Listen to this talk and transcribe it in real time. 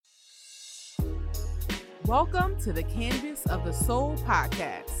Welcome to the Canvas of the Soul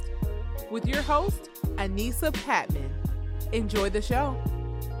podcast with your host, Anissa Patman. Enjoy the show.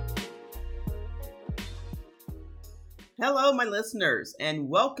 Hello, my listeners, and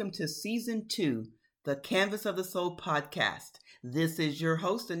welcome to Season 2, the Canvas of the Soul podcast. This is your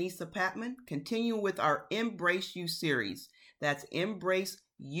host, Anissa Patman, continuing with our Embrace You series. That's Embrace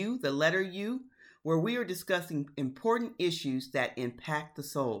You, the letter U, where we are discussing important issues that impact the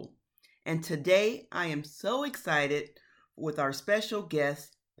soul. And today, I am so excited with our special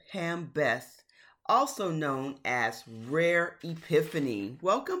guest, Pam Best, also known as Rare Epiphany.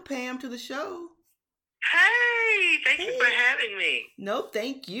 Welcome, Pam, to the show. Hey, thank you for having me. No,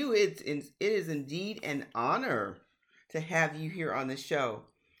 thank you. It is indeed an honor to have you here on the show.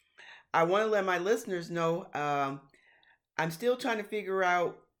 I want to let my listeners know I'm still trying to figure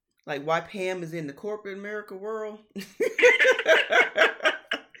out why Pam is in the corporate America world.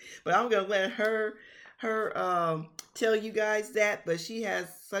 But I'm going to let her tell you guys that. But she has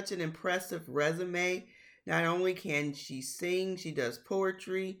such an impressive resume. Not only can she sing, she does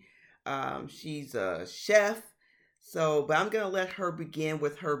poetry. She's a chef. But I'm going to let her begin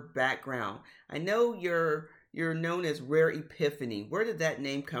with her background. I know you're known as Rare Epiphany. Where did that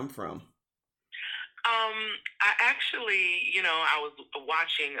name come from? I actually, I was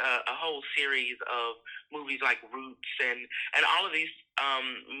watching a whole series of movies like Roots and all of these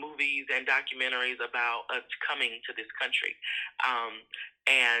movies and documentaries about us coming to this country,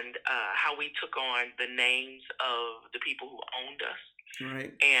 and how we took on the names of the people who owned us.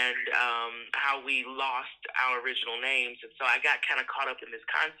 Right. And how we lost our original names. And so I got kind of caught up in this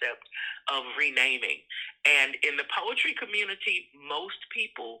concept of renaming. And in the poetry community, most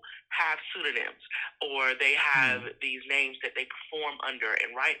people have pseudonyms, or they have these names that they perform under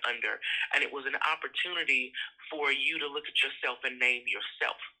and write under. And it was an opportunity for you to look at yourself and name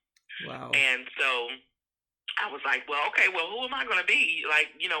yourself. Wow. And so I was like, well, who am I going to be?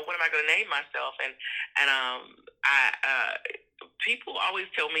 What am I going to name myself? And people always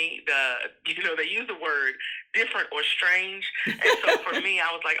tell me they use the word different or strange. And so for me, I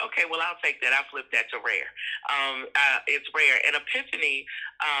was like, okay, well, I'll take that. I'll flip that to rare. It's rare. And epiphany,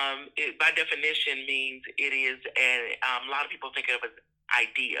 by definition, means it is, and a lot of people think of it as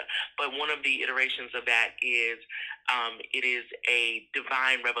idea. But one of the iterations of that is it is a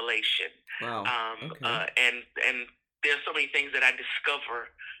divine revelation. Wow. Okay. And there's so many things that I discover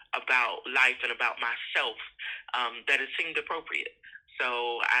about life and about myself that it seemed appropriate.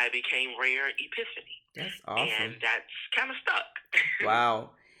 So I became Rare Epiphany. That's awesome. And that's kind of stuck.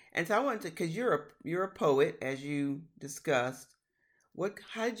 Wow. And so I wanted to, because you're a poet, as you discussed.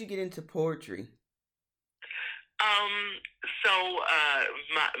 How did you get into poetry?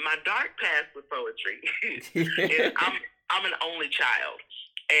 My dark past with poetry is I'm an only child.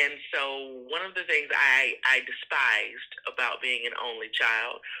 And so one of the things I despised about being an only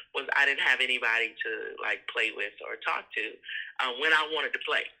child was I didn't have anybody to play with or talk to when I wanted to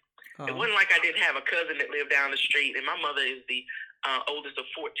play. Oh. It wasn't like I didn't have a cousin that lived down the street, and my mother is the oldest of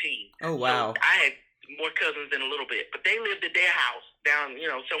 14. Oh, wow. So I had more cousins than a little bit, but they lived at their house down,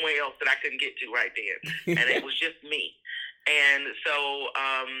 somewhere else that I couldn't get to right then. And it was just me. And so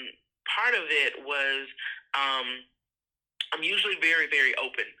part of it was I'm usually very, very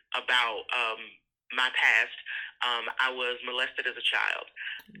open about my past. I was molested as a child,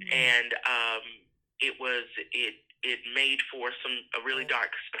 and it made for some really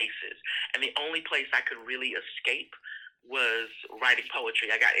dark spaces. And the only place I could really escape was writing poetry.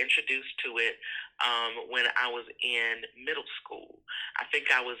 I got introduced to it when I was in middle school. I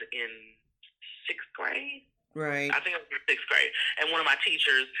think I was in 6th grade. Right. I think I was in 6th grade. And one of my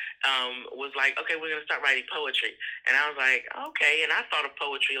teachers was like, okay, we're going to start writing poetry. And I was like, okay. And I thought of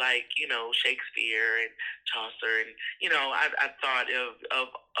poetry like, Shakespeare and Chaucer. And, I thought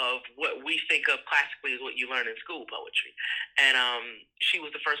of what we think of classically as what you learn in school poetry. And she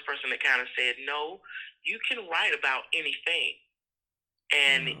was the first person that kind of said, no, you can write about anything.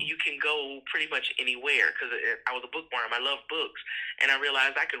 And you can go pretty much anywhere, because I was a bookworm. I love books. And I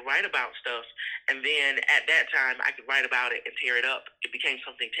realized I could write about stuff. And then at that time, I could write about it and tear it up. It became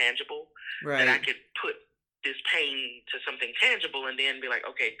something tangible. Right. That I could put this pain to something tangible and then be like,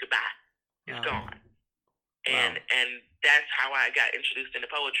 okay, goodbye. It's gone. And that's how I got introduced into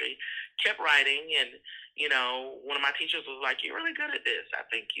poetry. Kept writing, and, one of my teachers was like, you're really good at this. I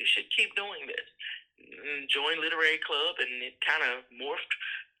think you should keep doing this. Joined literary club, and it kind of morphed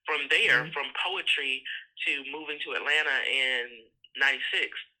from there, from poetry to moving to Atlanta in 96.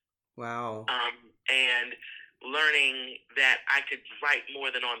 Wow. And learning that I could write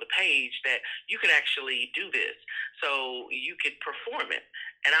more than on the page, that you could actually do this. So you could perform it.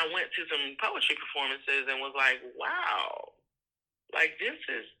 And I went to some poetry performances and was like, wow, like this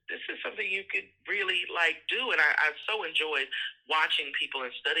is something you could really like do. And I so enjoyed watching people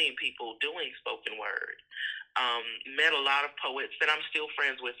and studying people doing spoken word. Met a lot of poets that I'm still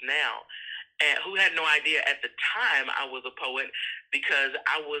friends with now, and who had no idea at the time I was a poet, because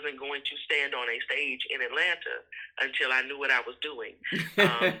I wasn't going to stand on a stage in Atlanta until I knew what I was doing.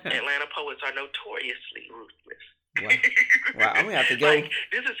 Atlanta poets are notoriously ruthless. Wow. Wow, I'm gonna have to go. Like,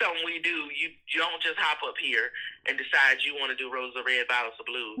 this is something we do. You don't just hop up here and decide you want to do Roses of Red, Bottles of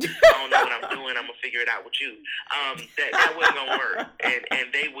Blue. I don't know what I'm doing. I'm gonna figure it out with you. That wasn't gonna work.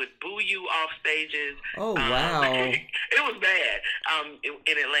 And they would boo you off stages. Oh wow. It was bad.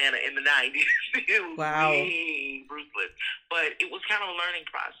 In Atlanta in the '90s, it was really ruthless. But it was kind of a learning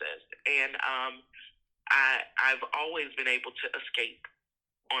process, and I've always been able to escape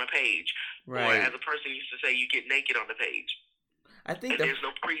on a page. Right. Or as a person used to say, you get naked on the page. I think there's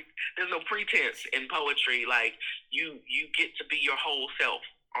no pretense in poetry. Like you get to be your whole self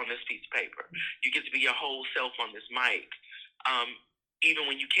on this piece of paper. You get to be your whole self on this mic, even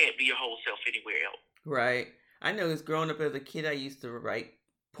when you can't be your whole self anywhere else. Right. I know, as growing up as a kid, I used to write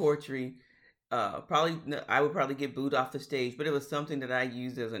poetry. I would probably get booed off the stage, but it was something that I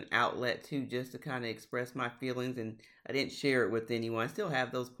used as an outlet too, just to kind of express my feelings, and I didn't share it with anyone. I still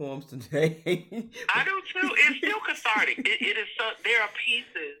have those poems today. I do too. It's still cathartic. It is. There are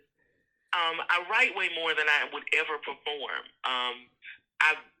pieces. I write way more than I would ever perform. I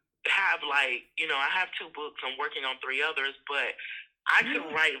have I have 2 books. I'm working on 3 others, but I could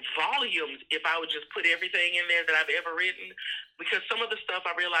write volumes if I would just put everything in there that I've ever written, because some of the stuff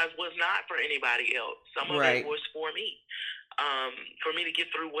I realized was not for anybody else. Some of it was for me to get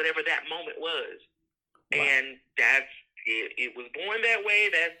through whatever that moment was. Wow. And that's it. It was born that way.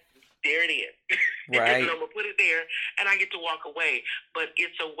 There it is. Right. And I'm going to put it there, and I get to walk away. But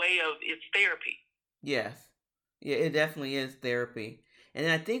it's it's therapy. Yes. Yeah, it definitely is therapy. And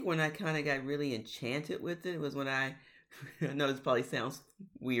I think when I kind of got really enchanted with it was when I know this probably sounds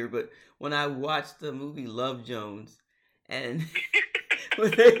weird, but when I watched the movie Love Jones, and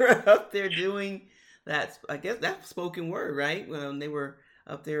when they were up there doing that, I guess that's spoken word, right? When they were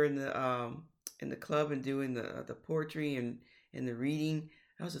up there in the club and doing the poetry and the reading,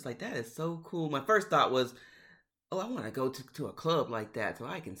 I was just like, that is so cool. My first thought was, oh, I want to go to a club like that so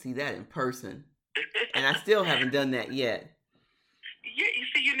I can see that in person. And I still haven't done that yet. Yeah, you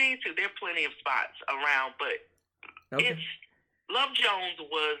see, you need to. There are plenty of spots around, but it's Love Jones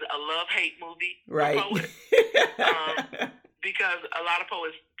was a love-hate movie, right? Because a lot of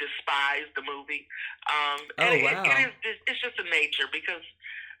poets despise the movie. It's just a nature, because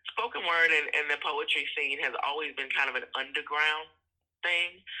spoken word and the poetry scene has always been kind of an underground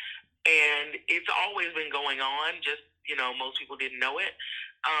thing, and it's always been going on. Just most people didn't know it.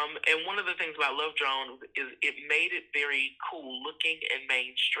 And one of the things about Love Jones is it made it very cool looking and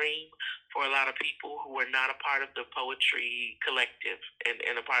mainstream for a lot of people who are not a part of the poetry collective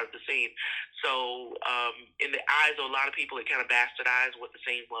and a part of the scene. So in the eyes of a lot of people, it kind of bastardized what the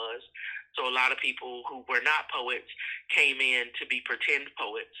scene was. So a lot of people who were not poets came in to be pretend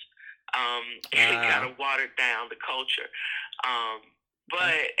poets. It kind of watered down the culture.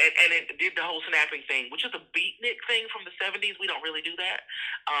 But it did the whole snapping thing, which is a beatnik thing from the 70s. We don't really do that.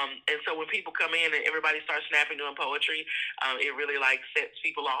 And so when people come in and everybody starts snapping doing poetry, it really sets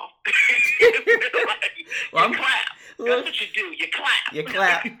people off. You clap. That's what you do. You clap. You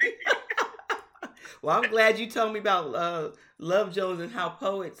clap. Well, I'm glad you told me about Love Jones and how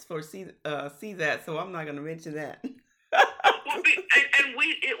poets see that, so I'm not going to mention that.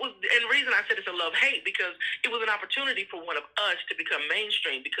 And the reason I said it's a love-hate, because it was an opportunity for one of us to become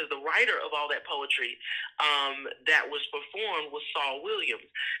mainstream, because the writer of all that poetry that was performed was Saul Williams.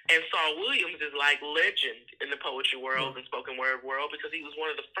 And Saul Williams is like legend in the poetry world and spoken word world, because he was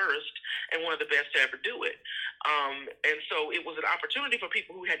one of the first and one of the best to ever do it. And so it was an opportunity for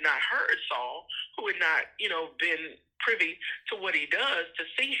people who had not heard Saul, who had not, been privy to what he does, to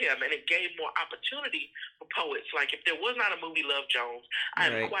see him, and it gave more opportunity for poets. Like, if there was not a movie Love Jones,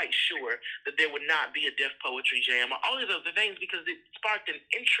 I'm quite sure that there would not be a Deaf Poetry Jam or all these other things, because it sparked an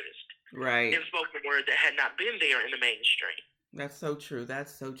interest in spoken word that had not been there in the mainstream. That's so true.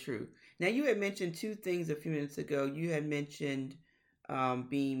 That's so true. Now, you had mentioned 2 things a few minutes ago. You had mentioned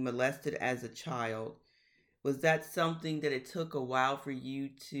being molested as a child. Was that something that it took a while for you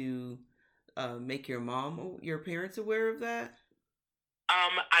to make your parents aware of that?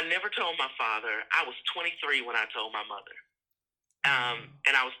 I never told my father. I was 23 when I told my mother.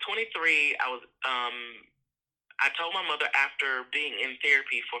 And I was 23. I told my mother after being in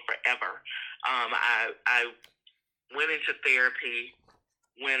therapy for forever. I went into therapy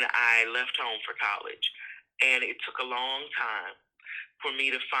when I left home for college. And it took a long time for me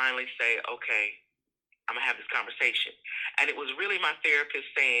to finally say, okay, I'm going to have this conversation. And it was really my therapist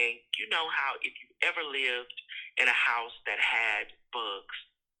saying, you know how if you ever lived in a house that had bugs,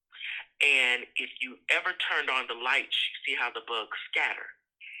 and if you ever turned on the lights, you see how the bugs scatter.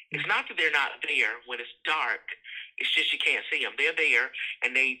 It's not that they're not there when it's dark. It's just you can't see them. They're there,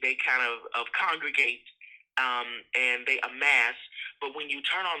 and they kind of congregate, and they amass. But when you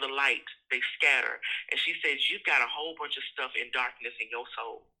turn on the light, they scatter. And she says, you've got a whole bunch of stuff in darkness in your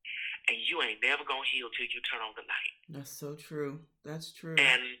soul, and you ain't never going to heal till you turn on the light. That's so true. That's true.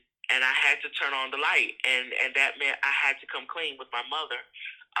 And I had to turn on the light, and that meant I had to come clean with my mother.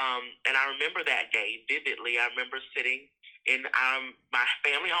 And I remember that day vividly. I remember sitting in my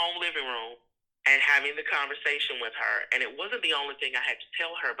family home living room and having the conversation with her. And it wasn't the only thing I had to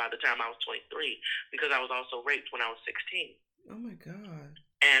tell her by the time I was 23, because I was also raped when I was 16. Oh my God.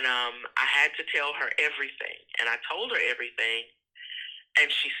 And I had to tell her everything. And I told her everything.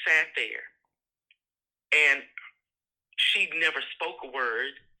 And she sat there. And she never spoke a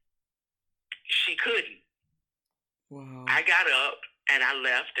word. She couldn't. Wow. I got up and I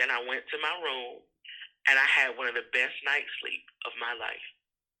left and I went to my room. And I had one of the best night's sleep of my life.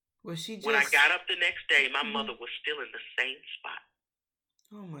 Was she just... When I got up the next day, my mother was still in the same spot.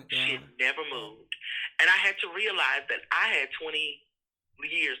 Oh my God. She had never moved. And I had to realize that I had 20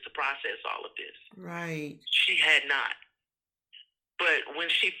 years to process all of this. Right. She had not. But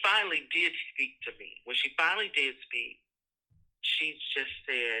when she finally did speak to me, she just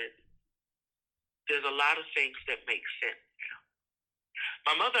said, there's a lot of things that make sense.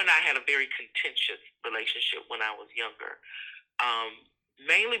 My mother and I had a very contentious relationship when I was younger,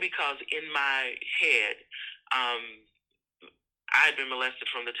 mainly because in my head, I had been molested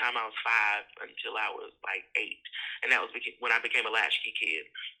from the time I was 5 until I was like 8, and that was when I became a latchkey kid.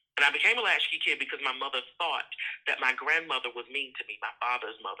 And I became a latchkey kid because my mother thought that my grandmother was mean to me, my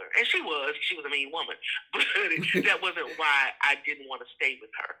father's mother. And she was a mean woman. But that wasn't why I didn't want to stay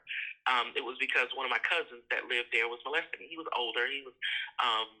with her. It was because one of my cousins that lived there was molesting me. He was older. He was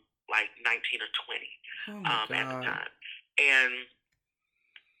like 19 or 20 at the time. And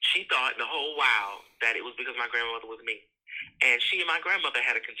she thought the whole while that it was because my grandmother was mean. And she and my grandmother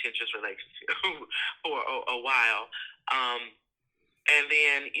had a contentious relationship for a while. And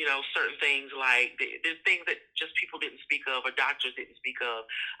then, certain things like there's things that just people didn't speak of or doctors didn't speak of.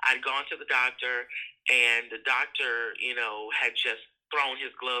 I'd gone to the doctor, and the doctor, had just thrown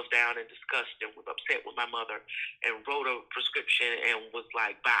his gloves down in disgust and was upset with my mother and wrote a prescription and was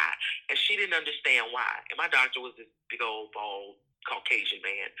like, bye. And she didn't understand why. And my doctor was this big old, bald, Caucasian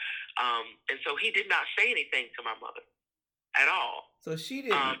man. And so he did not say anything to my mother at all. So she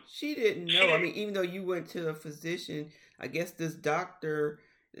didn't know. I mean, even though you went to a physician, I guess this doctor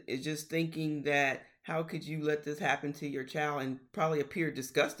is just thinking that how could you let this happen to your child, and probably appeared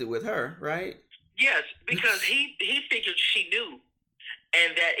disgusted with her, right? Yes, because he figured she knew,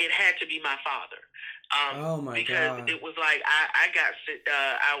 and that it had to be my father. Oh my because God! Because it was like I got sick.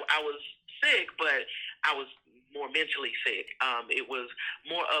 I was sick, but I was more mentally sick. It was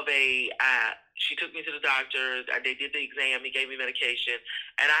more of a. She took me to the doctor. They did the exam. He gave me medication,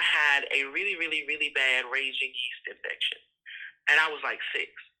 and I had a really, really, really bad raging yeast infection, and I was like 6.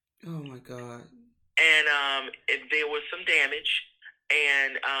 Oh my God! And there was some damage,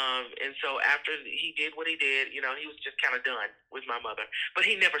 and so after he did what he did, he was just kind of done with my mother. But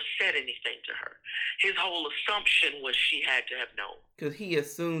he never said anything to her. His whole assumption was she had to have known. Because he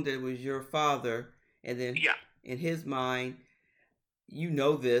assumed that it was your father, and then in his mind,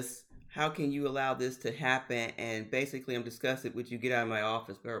 this. How can you allow this to happen? And basically, I'm disgusted with you. Get out of my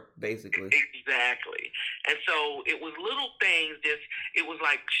office, basically. Exactly. And so it was little things. It was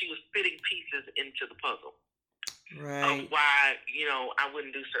like she was fitting pieces into the puzzle. Right. Of why, I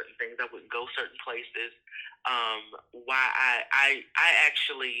wouldn't do certain things. I wouldn't go certain places. Why I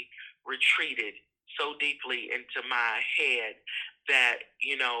actually retreated so deeply into my head that,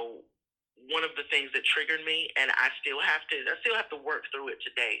 one of the things that triggered me, and I still have to work through it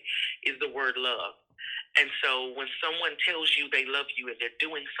today, is the word love. And so when someone tells you they love you and they're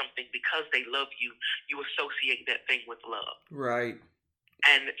doing something because they love you, you associate that thing with love. Right.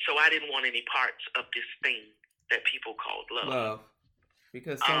 And so I didn't want any parts of this thing that people called love.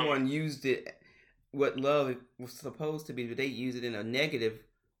 Because someone used it, what love was supposed to be, but they use it in a negative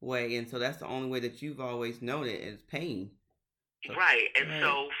way. And so that's the only way that you've always known it, is pain. Right. And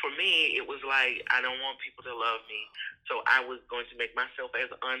so for me, it was like, I don't want people to love me. So I was going to make myself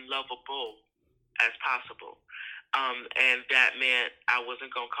as unlovable as possible. And that meant I wasn't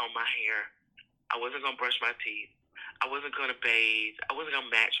going to comb my hair. I wasn't going to brush my teeth. I wasn't going to bathe. I wasn't going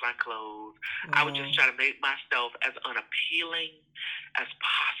to match my clothes. I would just Oh, try to make myself as unappealing as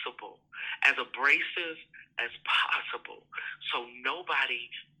possible, as abrasive as possible, so nobody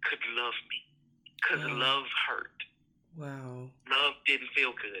could love me. Because wow, love hurt. wow, Love didn't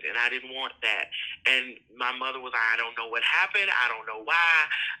feel good, and I didn't want that. And my mother was like, I don't know what happened. I don't know why.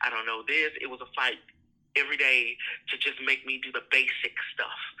 I don't know this. It was a fight every day to just make me do the basic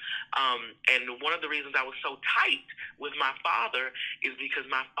stuff. And one of the reasons I was so tight with my father is because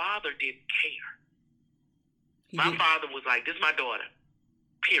my father didn't care. he My did. father was like, this is my daughter,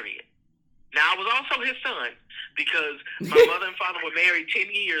 period. Now, I was also his son because my mother and father were married 10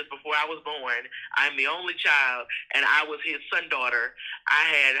 years before I was born. I'm the only child, and I was his son daughter.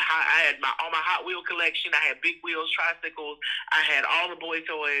 I had all my Hot Wheel collection. I had Big Wheels, tricycles. I had all the boy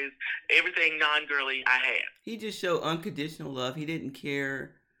toys, everything non-girly I had. He just showed unconditional love. He didn't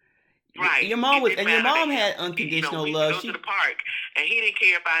care. Right. Your mom It was, didn't and your matter to mom him. had unconditional We used love. to go to the park, and he didn't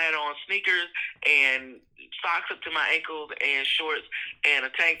care if I had on sneakers and socks up to my ankles and shorts and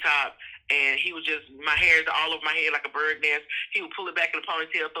a tank top. And he would just, my hair is all over my head like a bird nest. He would pull it back in a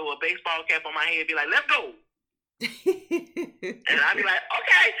ponytail, throw a baseball cap on my head, be like, let's go. And I'd be like,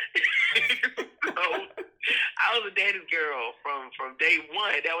 okay. So I was a daddy's girl from day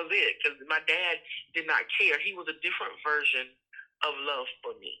one. That was it. Because my dad did not care. He was a different version of love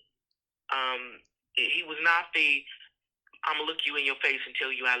for me. He was not the, I'm going to look you in your face and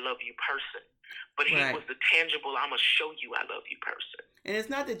tell you I love you person. But he Right. was the tangible, I'm going to show you I love you person. And it's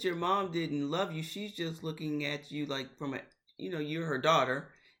not that your mom didn't love you. She's just looking at you like from a, you're her daughter.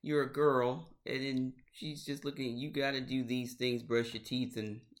 You're a girl. And then she's just looking, you got to do these things, brush your teeth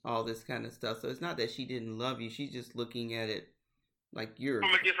and all this kind of stuff. So it's not that she didn't love you. She's just looking at it like you're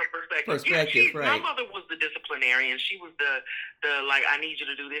from a different perspective. Perspective, right. My mother was the disciplinarian. She was the like, I need you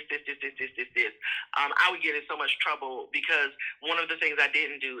to do this. I would get in so much trouble because one of the things I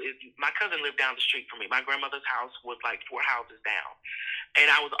didn't do is my cousin lived down the street from me. My grandmother's house was like 4 houses down.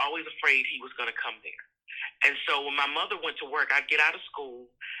 And I was always afraid he was going to come there. And so when my mother went to work, I'd get out of school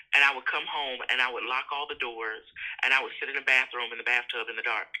and I would come home and I would lock all the doors and I would sit in the bathroom in the bathtub in the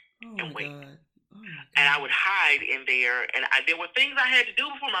dark and wait. God. Oh my God. And I would hide in there, and there were things I had to do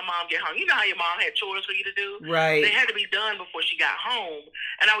before my mom get home. You know how your mom had chores for you to do? Right. They had to be done before she got home,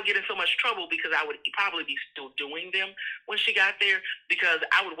 and I would get in so much trouble because I would probably be still doing them when she got there because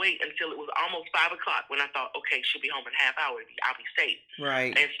I would wait until it was almost 5 o'clock when I thought, okay, she'll be home in a half hour. I'll be safe.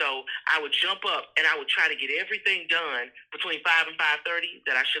 Right. And so I would jump up, and I would try to get everything done between 5 and 5:30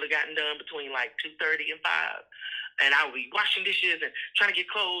 that I should have gotten done between like 2:30 and 5. And I would be washing dishes and trying to get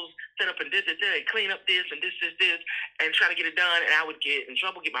clothes set up and and clean up this and this, and trying to get it done. And I would get in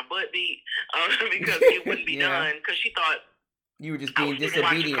trouble, get my butt beat because it wouldn't be done because she thought you were just I being was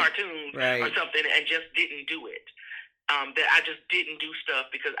watching disobedient. cartoons Right. or something and just didn't do it. That I just didn't do stuff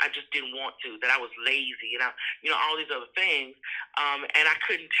because I just didn't want to. That I was lazy and all these other things. And I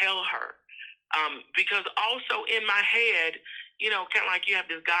couldn't tell her because also in my head. Kind of like you have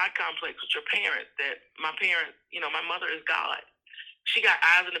this God complex with your parents, that my parents, my mother is God. She got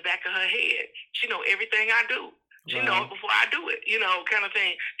eyes in the back of her head. She know everything I do. She know it before I do it, kind of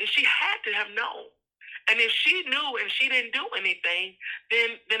thing. And she had to have known. And if she knew and she didn't do anything,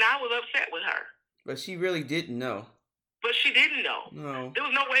 then I was upset with her. But she really didn't know. But she didn't know. No. There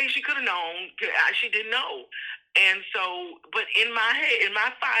was no way she could have known. She didn't know. And so, but in my head, in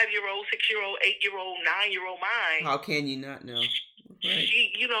my 5-year-old, 6-year-old, 8-year-old, 9-year-old mind, how can you not know? Right.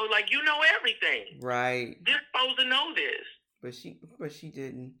 She, everything. Right. You're supposed to know this. But she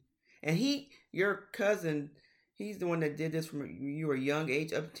didn't. And your cousin, he's the one that did this from you were a young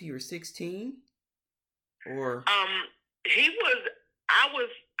age up until you were 16, or I was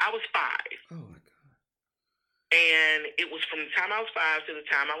 5. Oh my God. And it was from the time I was 5 to the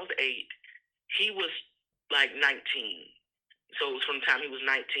time I was 8. He was like 19. So it was from the time he was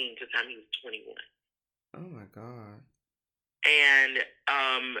 19 to the time he was 21. Oh my God. And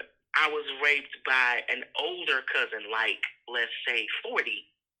I was raped by an older cousin, like, let's say 40,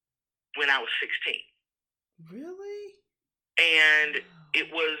 when I was 16. Really? And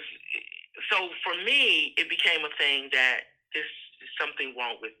it was, so for me, it became a thing that this is something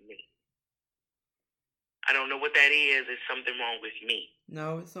wrong with me. I don't know what that is. It's something wrong with me.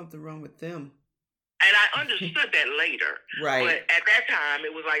 No, it's something wrong with them. And I understood that later. Right. But at that time,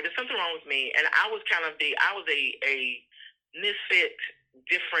 it was like, there's something wrong with me. And I was kind of I was a misfit,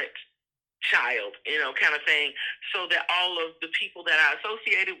 different child, kind of thing. So that all of the people that I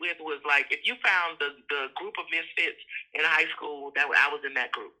associated with was like, if you found the group of misfits in high school, I was in that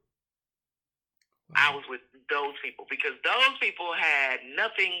group. Wow. I was with those people because those people had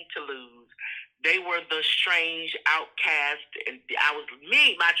nothing to lose. They were the strange outcast, and I was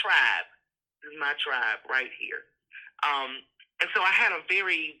my tribe. This is my tribe right here. And so I had a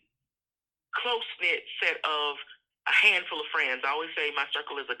very close knit set of a handful of friends. I always say my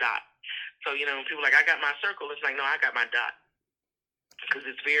circle is a dot. So, you know, people are like, I got my circle. It's like, no, I got my dot. Because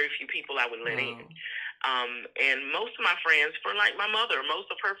it's very few people I would let in. And most of my friends, for like my mother, most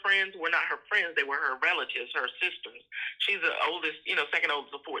of her friends were not her friends. They were her relatives, her sisters. She's the oldest, you know, second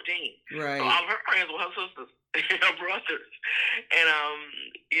oldest of 14. Right. So all of her friends were her sisters, her brothers. And,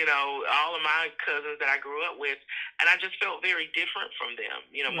 you know, all of my cousins that I grew up with. And I just felt very different from them.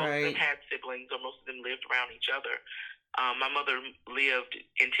 You know, most of them had siblings, or most of them lived around each other. My mother lived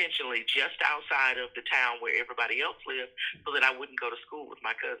intentionally just outside of the town where everybody else lived so that I wouldn't go to school with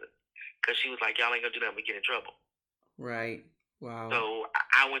my cousins. Because she was like, y'all ain't going to do nothing, we get in trouble. Right. Wow. So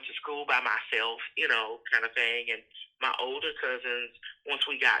I went to school by myself, you know, kind of thing. And my older cousins, once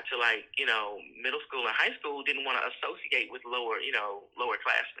we got to like, you know, middle school and high school, didn't want to associate with lower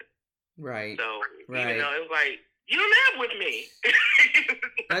classmen. Right. So, right. even though it was like, you live with me.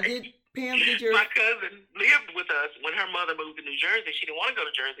 Pam, my cousin lived with us when her mother moved to New Jersey. She didn't want to go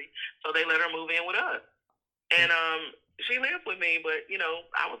to Jersey, so they let her move in with us. And she lived with me, but, you know,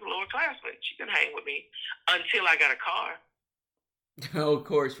 I was a lower classman. She couldn't hang with me until I got a car. Oh, of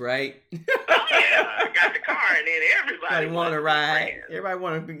course, right? Oh, yeah. I got the car, and then everybody want to ride. Everybody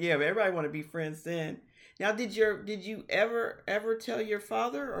want to be friends then. Now, did you ever tell your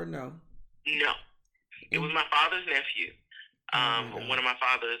father or no? No. It was my father's nephew. One of my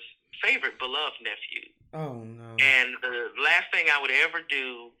father's favorite beloved nephews. Oh, no. And the last thing I would ever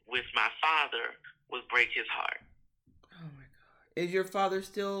do with my father was break his heart. Oh, my God. Is your father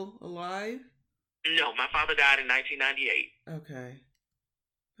still alive? No, my father died in 1998. Okay.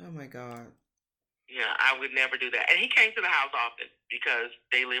 Oh, my God. Yeah, I would never do that. And he came to the house often because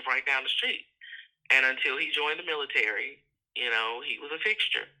they live right down the street. And until he joined the military, you know, he was a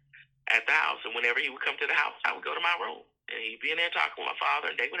fixture at the house. And whenever he would come to the house, I would go to my room. And he'd be in there talking with my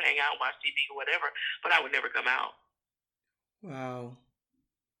father, and they would hang out, watch TV or whatever. But I would never come out. Wow.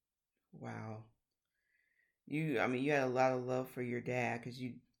 Wow. You had a lot of love for your dad because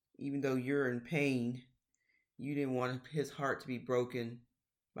even though you're in pain, you didn't want his heart to be broken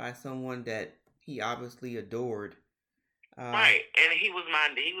by someone that he obviously adored. Right, and he was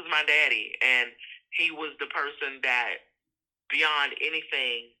my daddy, and he was the person that beyond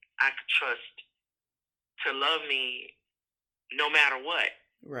anything I could trust to love me no matter what.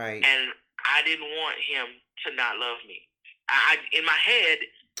 Right. And I didn't want him to not love me. I in my head,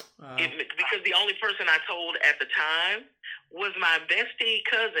 because the only person I told at the time was my bestie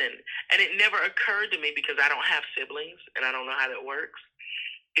cousin, and it never occurred to me, because I don't have siblings and I don't know how that works,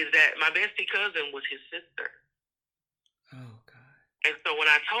 is that my bestie cousin was his sister. Oh, God. And so when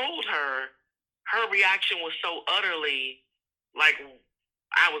I told her, her reaction was so utterly like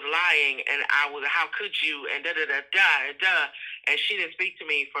I was lying, and I was, how could you, and da-da-da-da-da, and she didn't speak to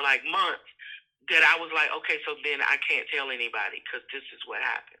me for like months, that I was like, okay, so then I can't tell anybody because this is what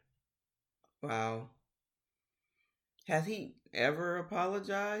happened. Wow. Has he ever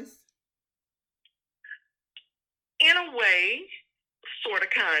apologized? In a way, sort of,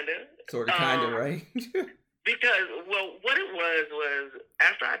 kind of. Sort of, kind of, right? Because, well, what it was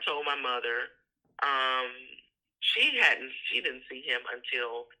after I told my mother, she didn't see him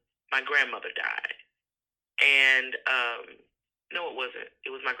until my grandmother died. And, no, it wasn't.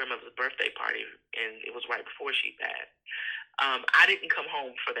 It was my grandmother's birthday party, and it was right before she passed. I didn't come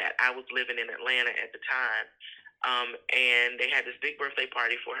home for that. I was living in Atlanta at the time, and they had this big birthday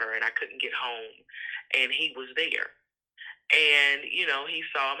party for her, and I couldn't get home, and he was there. And, you know, he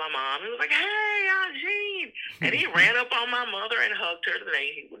saw my mom and was like, hey, Aunt Jean. And he ran up on my mother and hugged her the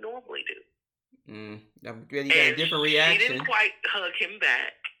way he would normally do. You got a different reaction. She didn't quite hug him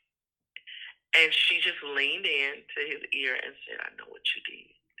back. And she just leaned in to his ear and said, I know what you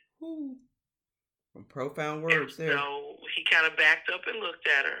did. Ooh. Some profound words there. So he kind of backed up and looked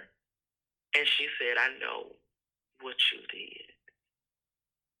at her. And she said, I know what you did.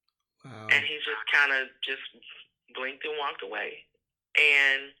 Wow. And he just kind of just blinked and walked away.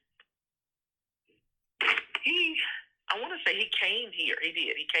 And I want to say he came here. He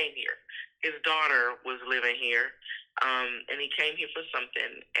did. He came here. His daughter was living here. And he came here for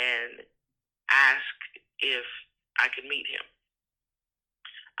something and asked if I could meet him.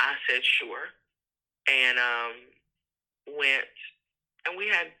 I said sure, and went, and we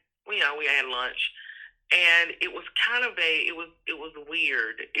had lunch, and it was kind of it was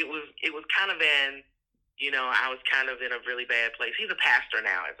weird. It was kind of I was kind of in a really bad place. He's a pastor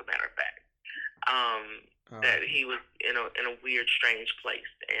now, as a matter of fact. That he was in a weird, strange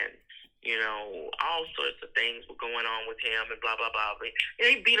place, and All sorts of things were going on with him and blah, blah, blah.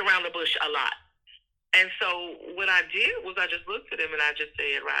 He beat around the bush a lot. And so what I did was I just looked at him and I just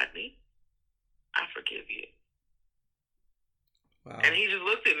said, Rodney, I forgive you. Wow. And he just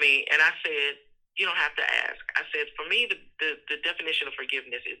looked at me and I said, you don't have to ask. I said, for me, the definition of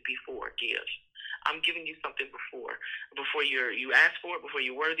forgiveness is before give. I'm giving you something before you ask for it, before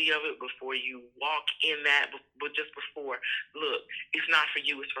you're worthy of it, before you walk in that, but just before. Look, it's not for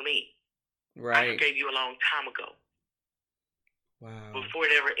you, it's for me. Right. I forgave you a long time ago. Wow. Before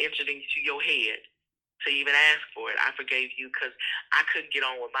it ever entered into your head to even ask for it, I forgave you because I couldn't get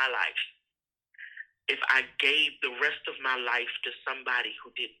on with my life if I gave the rest of my life to somebody who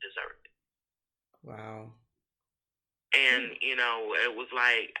didn't deserve it. Wow. And, it was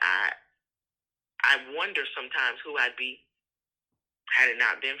like, I wonder sometimes who I'd be had it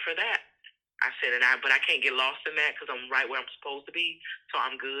not been for that. I said, but I can't get lost in that because I'm right where I'm supposed to be, so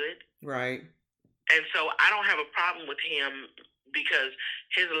I'm good. Right. And so I don't have a problem with him because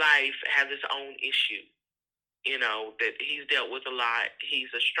his life has its own issue, that he's dealt with a lot. He's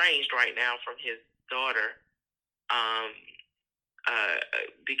estranged right now from his daughter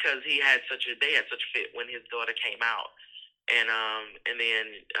because they had such a fit when his daughter came out. And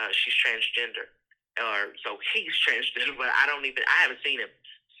then she's transgender. So he's transgender, but I haven't seen him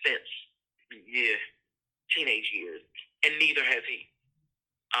since teenage years, and neither has he.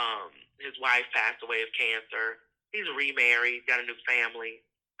 His wife passed away of cancer. He's remarried, got a new family.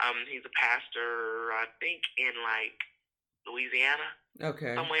 He's a pastor, I think, in Louisiana,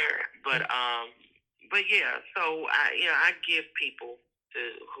 somewhere. But yeah. So I give people to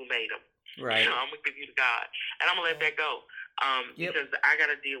who made them. Right. I'm gonna give you to God, and I'm gonna let that go. Because I got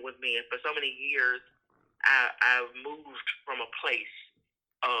to deal with me. And for so many years, I've moved from a place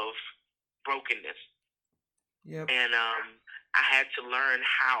of brokenness. Yep. And I had to learn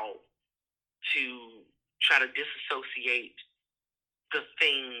how to try to disassociate the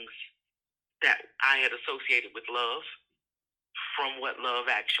things that I had associated with love from what love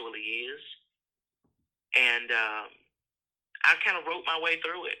actually is. And I kind of wrote my way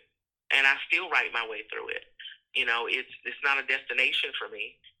through it. And I still write my way through it. It's not a destination for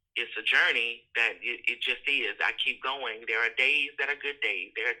me. It's a journey that it just is. I keep going. There are days that are good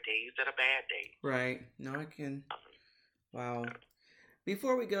days. There are days that are bad days. Right. No, I can. Wow.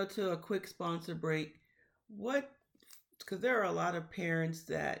 Before we go to a quick sponsor break, because there are a lot of parents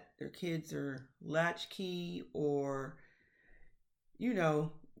that their kids are latchkey or,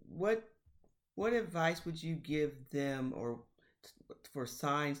 what advice would you give them or for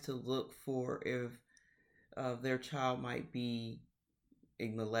signs to look for if their child might be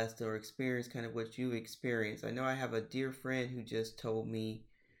molested or experience kind of what you experienced? I know I have a dear friend who just told me,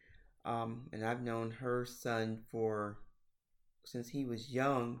 and I've known her son since he was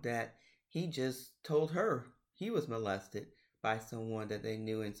young, that he just told her he was molested by someone that they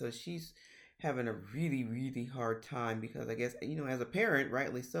knew. And so she's having a really, really hard time because I guess, as a parent,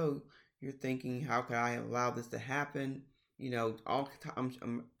 rightly so, you're thinking, how could I allow this to happen? I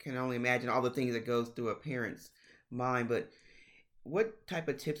can only imagine all the things that goes through a parent's mind. But what type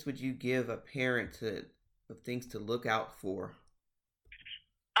of tips would you give a parent of things to look out for?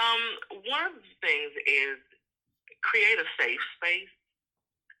 One of the things is create a safe space.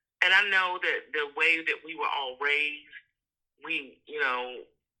 And I know that the way that we were all raised,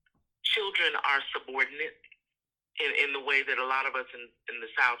 children are subordinate in the way that a lot of us in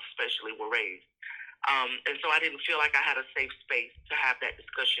the South especially were raised. And so I didn't feel like I had a safe space to have that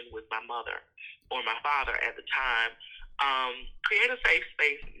discussion with my mother or my father at the time. Create a safe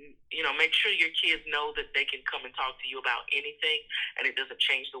space. Make sure your kids know that they can come and talk to you about anything, and it doesn't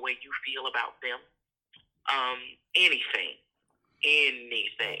change the way you feel about them. Anything. You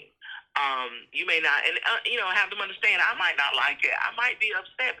may not, and have them understand. I might not like it. I might be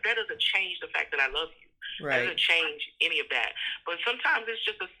upset, but that doesn't change the fact that I love you. Right. It doesn't change any of that. But sometimes it's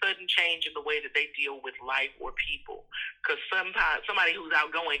just a sudden change in the way that they deal with life or people. Because sometimes somebody who's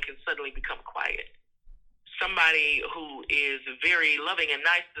outgoing can suddenly become quiet. Somebody who is very loving and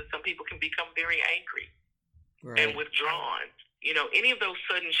nice to some people can become very angry and withdrawn. Any of those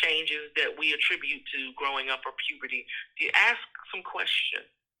sudden changes that we attribute to growing up or puberty, you ask some questions.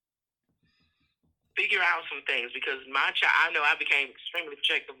 Figure out some things, because my child, I know I became extremely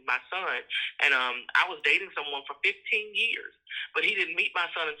protective of my son, and I was dating someone for 15 years, but he didn't meet my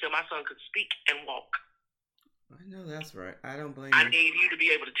son until my son could speak and walk. I know that's right. I don't blame I you. need you to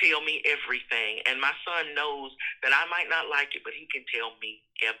be able to tell me everything, and my son knows that I might not like it, but he can tell me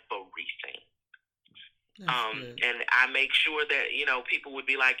everything. Good. And I make sure that, people would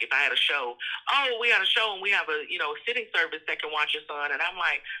be like, if I had a show, oh, we had a show and we have a, sitting service that can watch your son. And I'm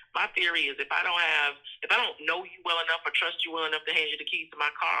like, my theory is if I don't know you well enough or trust you well enough to hand you the keys to my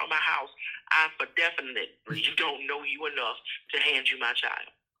car or my house, I for definite don't know you enough to hand you my child.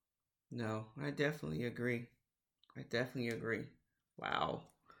 No, I definitely agree. Wow.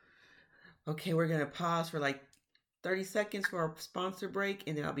 Okay, we're going to pause for like 30 seconds for our sponsor break,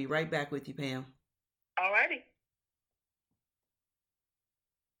 and then I'll be right back with you, Pam. All righty.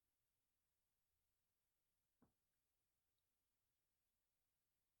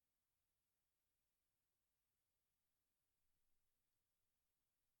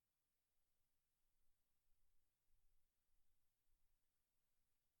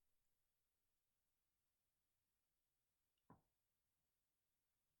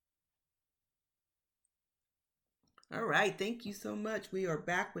 All right, thank you so much. We are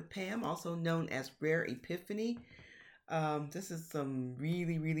back with Pam, also known as Rare Epiphany. This is some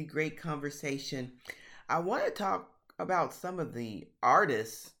really, really great conversation. I want to talk about some of the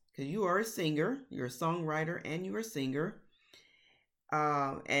artists, because you are a singer, you're a songwriter, and you're a singer.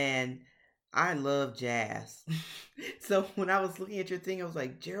 And I love jazz. So when I was looking at your thing, I was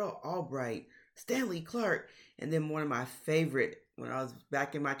like, Gerald Albright, Stanley Clarke, and then one of my favorite, when I was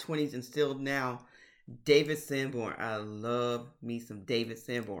back in my 20s and still now, David Sanborn. I love me some David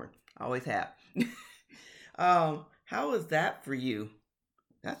Sanborn. I always have. How was that for you?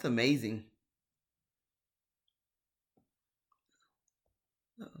 That's amazing.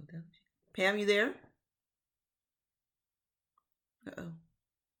 Pam, you there?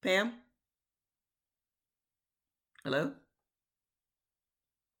 Pam? Hello?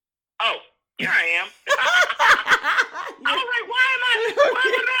 Oh, here I am. I was like, why am I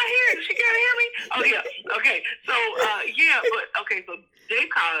not here? She can't hear me? Oh, yeah. Okay. So, so Dave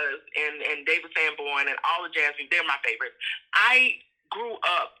Collins and David Sanborn and all the jazz people, they're my favorites. I grew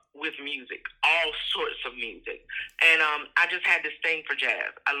up with music, all sorts of music. And I just had this thing for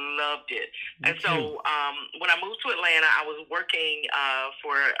jazz. I loved it. And so when I moved to Atlanta, I was working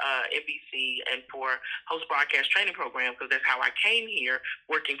for NBC and for Host Broadcast Training Program, because that's how I came here,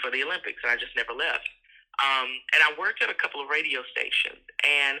 working for the Olympics, and I just never left. And I worked at a couple of radio stations.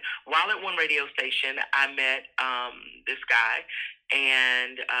 And while at one radio station, I met this guy,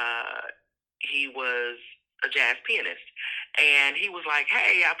 and he was a jazz pianist. And he was like,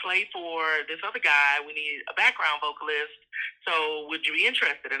 hey, I play for this other guy. We need a background vocalist. So would you be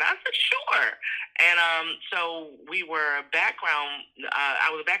interested? And I said, sure. And so we were I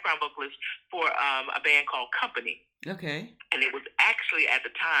was a background vocalist for a band called Company. Okay. And it was actually at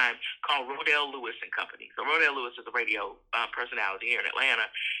the time called Rodell Lewis and Company. So Rodell Lewis is a radio personality here in Atlanta.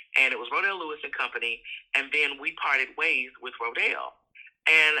 And it was Rodell Lewis and Company. And then we parted ways with Rodell.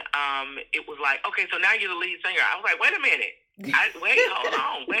 And it was like, okay, so now you're the lead singer. I was like, wait a minute. Hold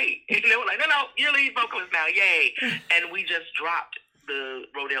on, wait. And they were like, no, you're lead vocalist now, yay. And we just dropped the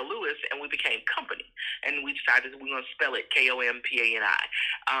Rodell Lewis and we became Company. And we decided we were going to spell it Kompani.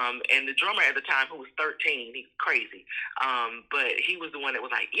 And the drummer at the time, who was 13, he's crazy. But he was the one that was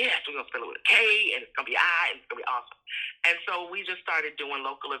like, yes, we're going to spell it with a K, and it's going to be I, and it's going to be awesome. And so we just started doing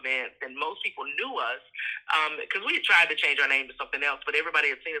local events, and most people knew us because we had tried to change our name to something else, but everybody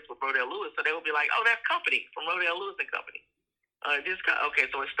had seen us with Rodell Lewis, so they would be like, oh, that's Company from Rodell Lewis and Company. Okay,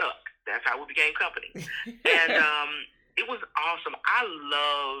 so it stuck. That's how we became Company. And it was awesome. I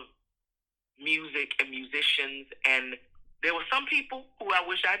love music and musicians, and there were some people who I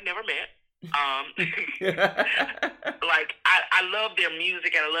wish I'd never met. Like I loved their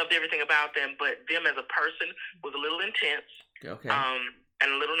music and I loved everything about them, but them as a person was a little intense. Okay. And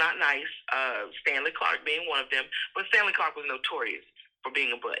a little not nice. Stanley Clarke being one of them, but Stanley Clarke was notorious for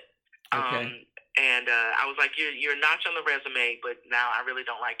being a butt. Okay. And I was like, you're a notch on the resume, but now I really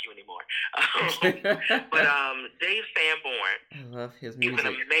don't like you anymore. But Dave Sanborn, I love his music. He's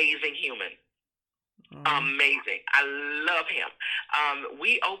an amazing human. Amazing. I love him.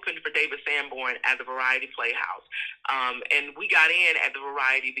 We opened for David Sanborn at the Variety Playhouse. And we got in at the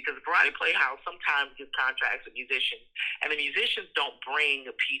Variety because the Variety Playhouse sometimes gives contracts with musicians. And the musicians don't bring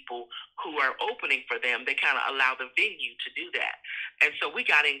people who are opening for them. They kind of allow the venue to do that. And so we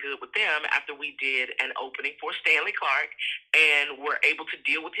got in good with them after we did an opening for Stanley Clarke and were able to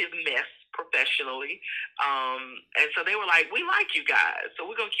deal with his mess professionally. And so they were like, we like you guys, so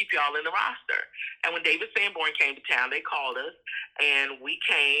we're going to keep y'all in the roster. And when David Sanborn came to town, they called us, and we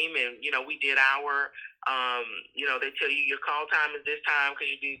came, and, we did our, they tell you your call time is this time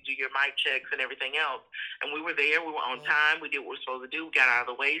because you do your mic checks and everything else. And we were there. We were on time. We did what we were supposed to do. We got out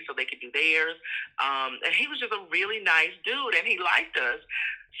of the way so they could do theirs. And he was just a really nice dude, and he liked us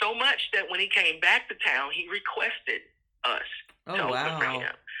so much that when he came back to town, he requested us to open for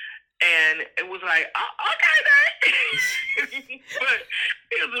him. And it was like, okay, then. But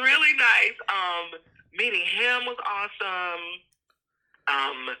it was really nice. Meeting him was awesome.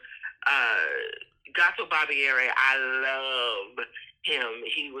 Gato Barbieri, I love him.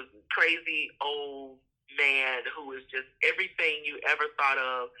 He was a crazy old man who was just everything you ever thought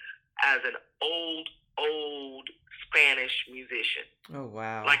of as an old Spanish musician. Oh,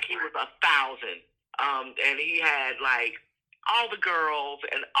 wow. Like he was 1,000. And he had like all the girls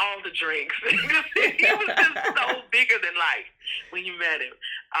and all the drinks. He was just so bigger than life when you met him.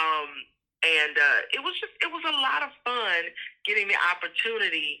 And it was a lot of fun getting the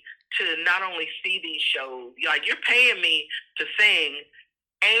opportunity to not only see these shows, like you're paying me to sing,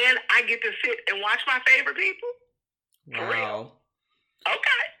 and I get to sit and watch my favorite people. Wow. For real.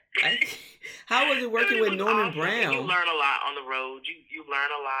 Okay. How was it working with Norman awesome. Brown? And you learn a lot on the road. You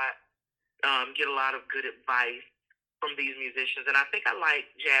learn a lot, get a lot of good advice from these musicians. And I think I like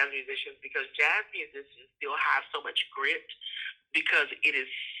jazz musicians because jazz musicians still have so much grit because it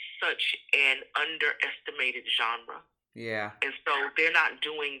is such an underestimated genre. Yeah. And so they're not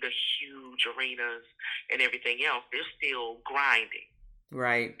doing the huge arenas and everything else. They're still grinding.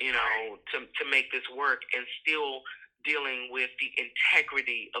 Right. To make this work, and still dealing with the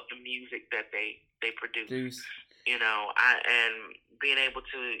integrity of the music that they produce. And being able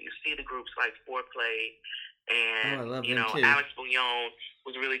to see the groups like Foreplay and I love them too. Alex Bouillon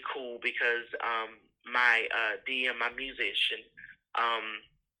was really cool because my DM, my musician,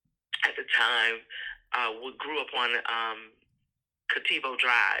 at the time, grew up on Cativo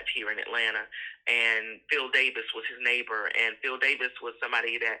Drive here in Atlanta, and Phil Davis was his neighbor, and Phil Davis was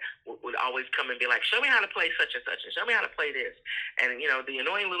somebody that would always come and be like, show me how to play such and such, and show me how to play this. And, the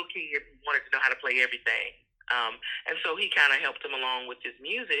annoying little kid wanted to know how to play everything. And so he kind of helped him along with his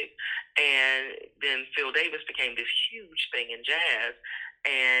music, and then Phil Davis became this huge thing in jazz,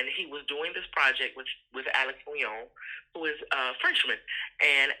 and he was doing this project with Alex Bouillon, who is a Frenchman.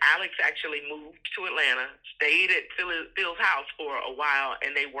 And Alex actually moved to Atlanta, stayed at Phil's house for a while,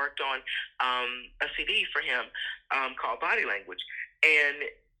 and they worked on a CD for him called Body Language.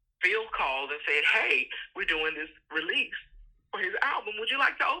 And Phil called and said, hey, we're doing this release for his album. Would you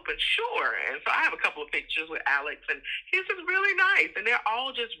like to open? Sure. And so I have a couple of pictures with Alex, and he's just really nice. And they're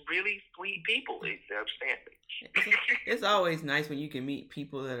all just really sweet people. It's outstanding. It's always nice when you can meet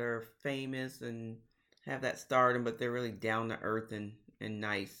people that are famous and have that stardom, but they're really down to earth and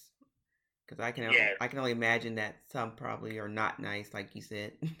nice. Because I can only imagine that some probably are not nice, like you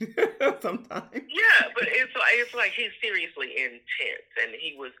said, sometimes. Yeah, but it's like he's seriously intense, and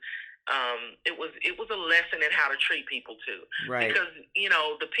he was. It was a lesson in how to treat people too. Right. Because,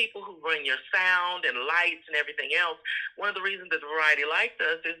 the people who bring your sound and lights and everything else, one of the reasons that Variety liked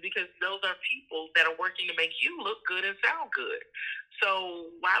us is because those are people that are working to make you look good and sound good.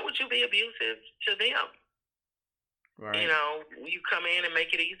 So why would you be abusive to them? Right. You come in and make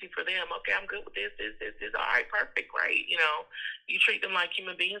it easy for them. Okay, I'm good with this. All right, perfect, great. You treat them like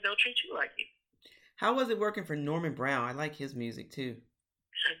human beings, they'll treat you like you. How was it working for Norman Brown? I like his music too.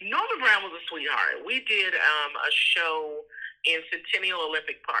 Norman Brown was a sweetheart. We did a show in Centennial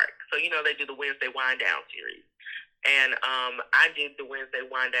Olympic Park. So, they do the Wednesday Wind Down series. And I did the Wednesday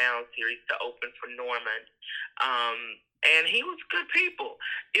Wind Down series to open for Norman. And he was good people.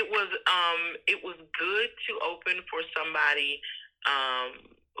 It was good to open for somebody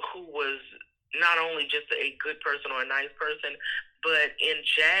who was not only just a good person or a nice person, but in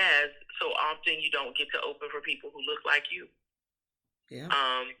jazz, so often you don't get to open for people who look like you. Yeah.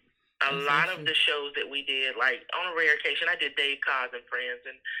 A lot of the shows that we did, like on a rare occasion, I did Dave Coz and Friends,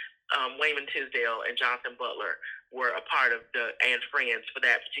 and Wayman Tisdale and Jonathan Butler were a part of and Friends for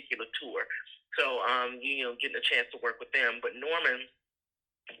that particular tour. So, getting a chance to work with them. But Norman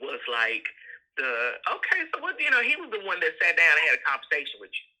was like so what, he was the one that sat down and had a conversation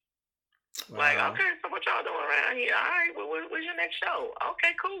with you. Wow. Like, okay, so what y'all doing around here? All right, well, when's your next show?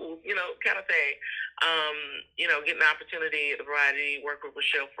 Okay, cool, kind of thing. Getting an opportunity at the Variety work with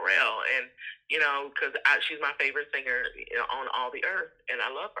Rochelle Farrell, and because she's my favorite singer on all the earth, and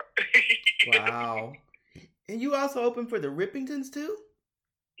I love her. Wow. And you also opened for the Rippingtons too?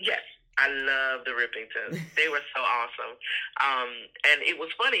 Yes, I love the Rippingtons. They were so awesome. And it was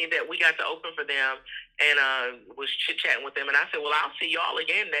funny that we got to open for them and was chit-chatting with them. And I said, well, I'll see y'all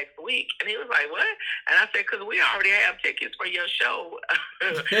again next week. And he was like, what? And I said, because we already have tickets for your show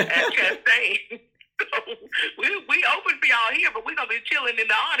at Chastain. So we open for y'all here, but we're going to be chilling in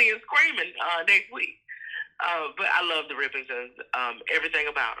the audience screaming next week. But I love the Rippingtons, everything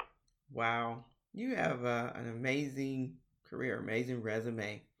about them. Wow. You have an amazing career, amazing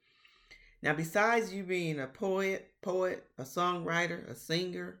resume. Now, besides you being a poet, a songwriter, a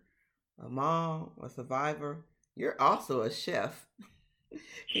singer, a mom, a survivor, you're also a chef.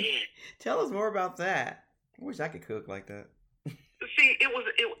 Yeah. Tell us more about that. I wish I could cook like that. See,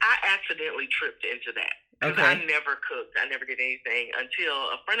 I accidentally tripped into that. Because I never cooked. I never did anything until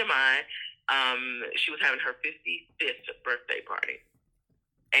a friend of mine, she was having her 55th birthday party.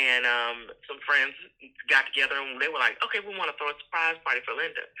 And some friends got together and they were like, okay, we want to throw a surprise party for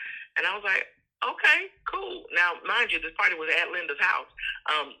Linda. And I was like, okay, cool. Now, mind you, this party was at Linda's house.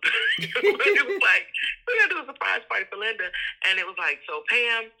 But it was like, we're going to do a surprise party for Linda. And it was like, so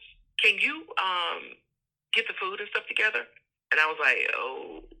Pam, can you get the food and stuff together? And I was like,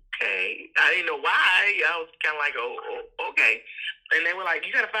 okay. I didn't know why. I was kind of like, oh, okay. And they were like,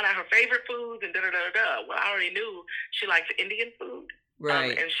 you got to find out her favorite foods and da-da-da-da. Well, I already knew she likes Indian food.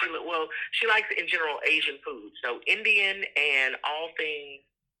 Right. And she likes, in general, Asian food. So Indian and all things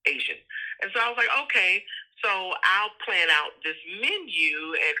Asian. And so I was like, okay, so I'll plan out this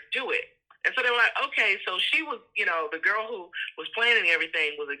menu and do it. And so they were like, okay, so she was, the girl who was planning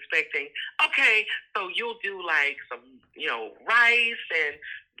everything was expecting, okay, so you'll do like some, rice and,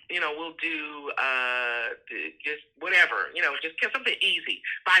 we'll do just whatever, just get something easy.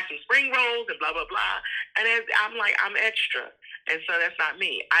 Buy some spring rolls and blah, blah, blah. And I'm like, I'm extra. And so that's not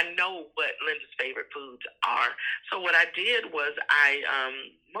me. I know what Linda's favorite foods are. So what I did was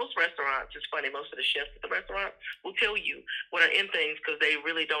most restaurants, it's funny, most of the chefs at the restaurant will tell you what are in things because they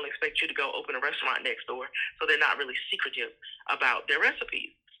really don't expect you to go open a restaurant next door. So they're not really secretive about their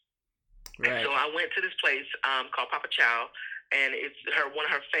recipes. Right. And so I went to this place called Papa Chow. And it's one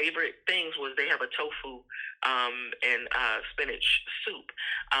of her favorite things was they have a tofu and spinach soup.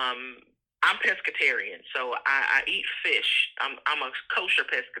 I'm pescatarian, so I eat fish. I'm a kosher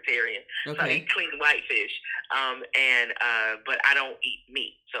pescatarian. Okay. So I eat clean white fish, but I don't eat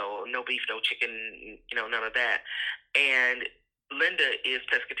meat. So no beef, no chicken, none of that. And Linda is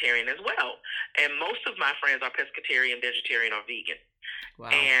pescatarian as well. And most of my friends are pescatarian, vegetarian, or vegan. Wow.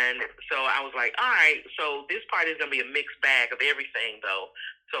 And so I was like, all right, so this party is going to be a mixed bag of everything, though.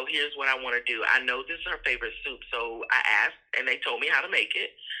 So here's what I want to do. I know this is her favorite soup, so I asked, and they told me how to make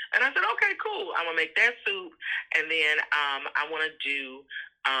it. And I said, okay, cool. I'm going to make that soup, and then I want to do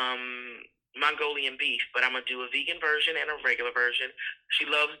Mongolian beef, but I'm going to do a vegan version and a regular version. She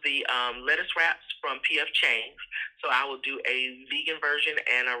loves the lettuce wraps from P.F. Chang's, so I will do a vegan version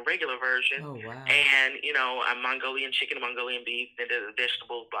and a regular version. Oh, wow. And, a Mongolian chicken, Mongolian beef, and the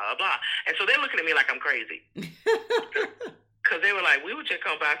vegetables, blah, blah, blah. And so they're looking at me like I'm crazy. Because they were like, we would just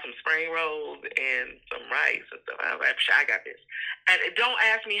come buy some spring rolls and some rice and stuff. I was like, I got this. And don't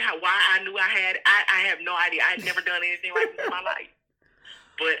ask me why I knew I have no idea. I had never done anything like this in my life.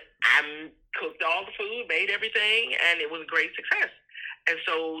 But I cooked all the food, made everything, and it was a great success. And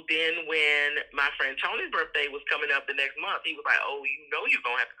so then when my friend Tony's birthday was coming up the next month, he was like, oh, you're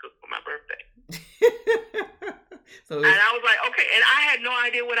going to have to cook for my birthday. And I was like, okay. And I had no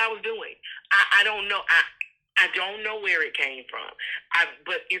idea what I was doing. I don't know. I don't know where it came from,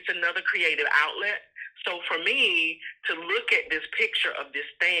 but it's another creative outlet. So for me to look at this picture of this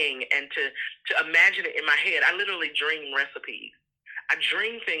thing and to imagine it in my head, I literally dream recipes. I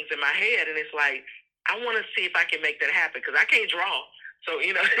dream things in my head, and it's like, I want to see if I can make that happen because I can't draw. So,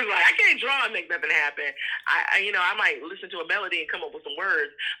 it's like I can't draw and make nothing happen. I might listen to a melody and come up with some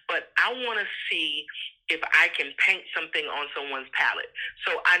words, but I want to see if I can paint something on someone's palette.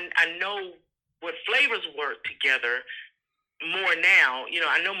 So I know what flavors work together more now.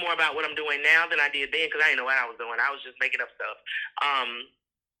 I know more about what I'm doing now than I did then because I didn't know what I was doing. I was just making up stuff.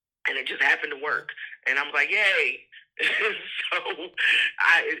 And it just happened to work. And I'm like, yay. So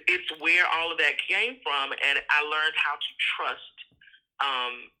it's where all of that came from. And I learned how to trust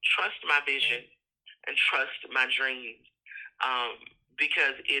my vision and trust my dreams.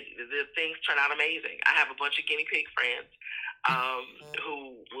 Because the things turn out amazing. I have a bunch of guinea pig friends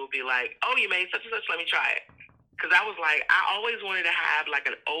who will be like, oh, you made such and such, let me try it. Because I was like, I always wanted to have like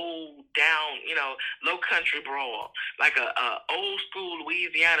an old down, low country broil, like a old school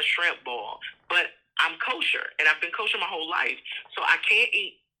Louisiana shrimp boil. But I'm kosher, and I've been kosher my whole life, so I can't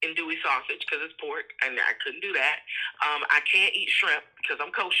eat andouille sausage because it's pork, and I couldn't do that. I can't eat shrimp because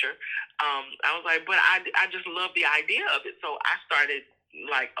I'm kosher. I was like, but I just love the idea of it. So I started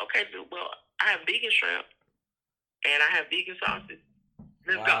like, okay, well, I have vegan shrimp and I have vegan sausage.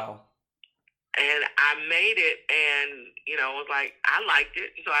 Let's go. And I made it, and it was like I liked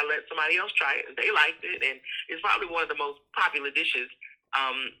it, so I let somebody else try it, and they liked it, and it's probably one of the most popular dishes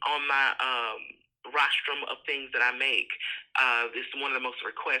on my rostrum of things that I make. It's one of the most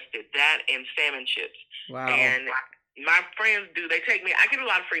requested. That and salmon chips. Wow. And my friends they take me. I get a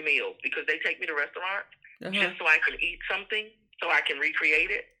lot of free meals because they take me to restaurants just so I can eat something, so I can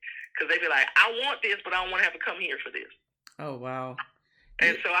recreate it. Because they be like, I want this, but I don't want to have to come here for this. Oh, wow.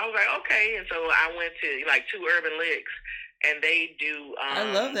 And so I was like, okay. And so I went to like Two Urban Licks, and they do I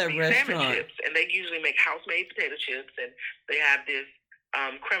love that restaurant. salmon chips, and they usually make house-made potato chips, and they have this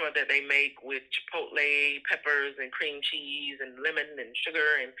crema that they make with chipotle peppers and cream cheese and lemon and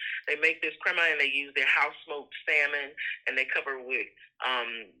sugar, and they make this crema, and they use their house-smoked salmon, and they cover with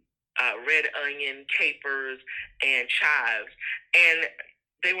red onion, capers, and chives. And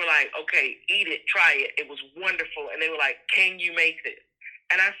they were like, okay, eat it, try it. It was wonderful. And they were like, can you make this?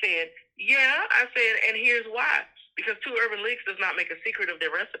 And I said, yeah. I said, and here's why. Because Two Urban Licks does not make a secret of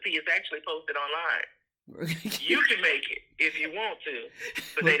their recipe. It's actually posted online. You can make it if you want to,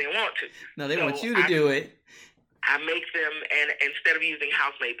 but they didn't want to. No, they want you to do it. I make them, and instead of using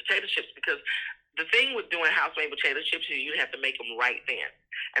house-made potato chips, because the thing with doing house-made potato chips is you have to make them right then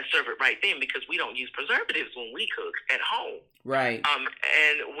and serve it right then, because we don't use preservatives when we cook at home. Right.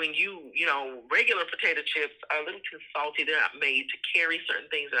 And when regular potato chips are a little too salty. They're not made to carry certain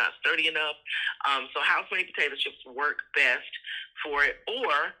things. They're not sturdy enough. So house-made potato chips work best for it.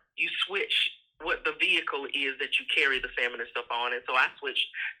 Or you switch what the vehicle is that you carry the salmon and stuff on. And so I switched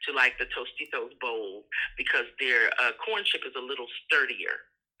to like the Tostitos bowl because their corn chip is a little sturdier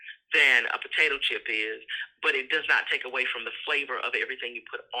than a potato chip is, but it does not take away from the flavor of everything you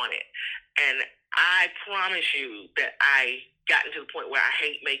put on it. And I promise you that I gotten to the point where I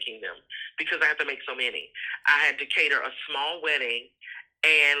hate making them because I have to make so many. I had to cater a small wedding,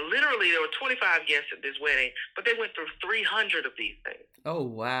 and literally there were 25 guests at this wedding, but they went through 300 of these things. Oh,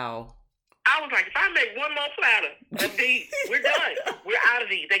 wow. I was like, if I make one more platter of these, we're done. We're out of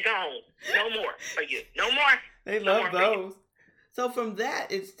these. They're gone. No more for you. No more. They love those. So from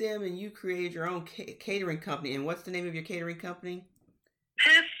that, it stemmed and you created your own catering company. And what's the name of your catering company?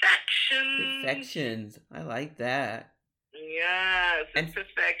 Perfections. I like that. Yes, it's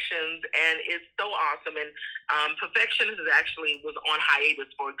Perfections, and it's so awesome. And Perfections actually was on hiatus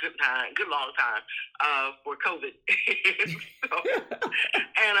for a good long time for COVID.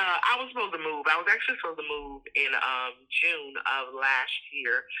 And I was supposed to move. I was actually supposed to move in June of last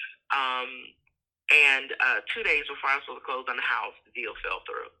year. And 2 days before I was supposed to close on the house, the deal fell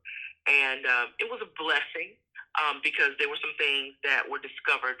through. And it was a blessing because there were some things that were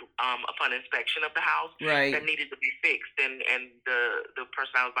discovered upon inspection of the house that needed to be fixed. And the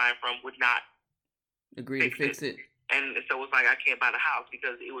person I was buying from would not agree to fix it. And so it was like, I can't buy the house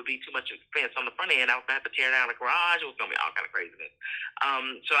because it would be too much expense on the front end. I was going to have to tear down the garage. It was going to be all kind of craziness.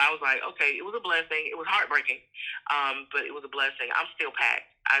 So I was like, okay, it was a blessing. It was heartbreaking, but it was a blessing. I'm still packed.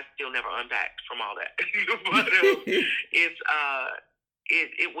 I still never unpacked from all that. But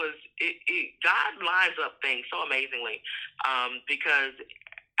God lines up things so amazingly because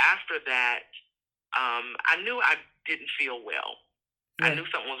after that, I knew I didn't feel well. I knew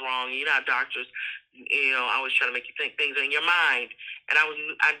something was wrong. You know how doctors, always trying to make you think things are in your mind. And I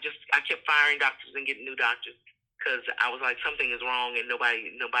kept firing doctors and getting new doctors because I was like, something is wrong and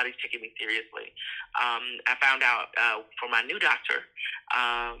nobody's taking me seriously. I found out from my new doctor,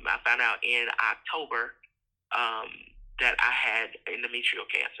 I found out in October that I had endometrial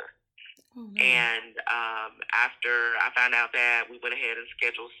cancer. Oh, no. And after I found out that, we went ahead and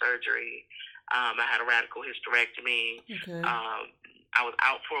scheduled surgery. I had a radical hysterectomy. Okay. I was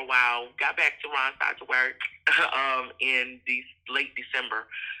out for a while, got back to Ronside to work in late December,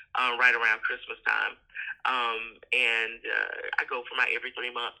 right around Christmas time. And I go for my every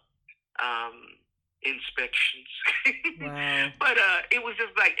 3 month inspections. Wow. But it was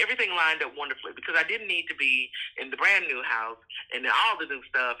just like everything lined up wonderfully because I didn't need to be in the brand new house and all the new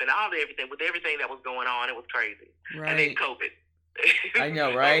stuff and all the everything. With everything that was going on, it was crazy. Right. And then COVID. I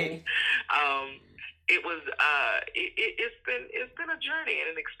know, right? So, it was it's been a journey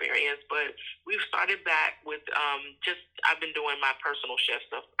and an experience, but we've started back with I've been doing my personal chef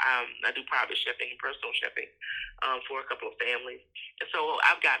stuff. I do private chefing and personal chefing for a couple of families, and so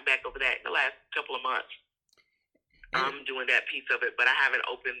I've gotten back over that in the last couple of months. doing that piece of it, but I haven't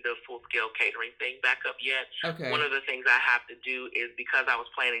opened the full-scale catering thing back up yet. Okay. One of the things I have to do is, because I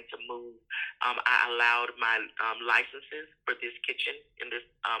was planning to move, I allowed my licenses for this kitchen in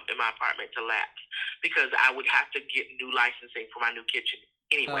my apartment to lapse, because I would have to get new licensing for my new kitchen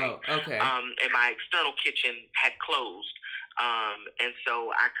anyway. Oh, okay. And my external kitchen had closed, and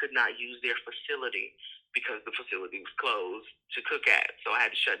so I could not use their facility because the facility was closed to cook at. So I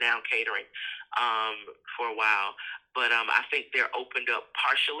had to shut down catering for a while. But I think they're opened up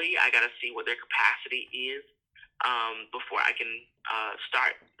partially. I got to see what their capacity is before I can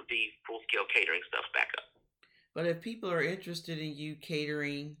start the full-scale catering stuff back up. But if people are interested in you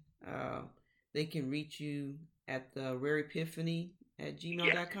catering, they can reach you at the Rare Epiphany at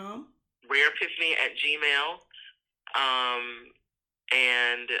gmail.com? Yes. Rare Epiphany at Gmail.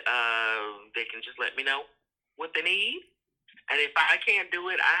 And they can just let me know what they need. And if I can't do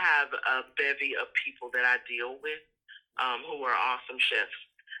it, I have a bevy of people that I deal with who are awesome chefs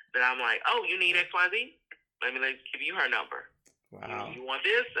that I'm like, oh, you need XYZ? Let me give you her number. Wow. You want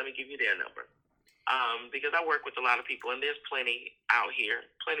this? Let me give you their number. Because I work with a lot of people, and there's plenty out here,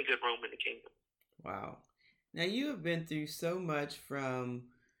 plenty good room in the kingdom. Wow. Now, you have been through so much, from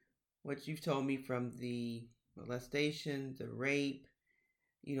what you've told me, from the molestation, the rape,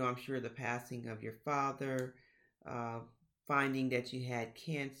 I'm sure the passing of your father, finding that you had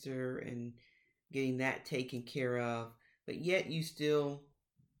cancer and getting that taken care of, but yet you still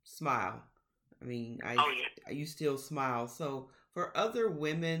smile. I mean, you still smile. So for other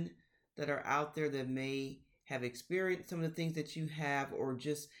women that are out there that may have experienced some of the things that you have, or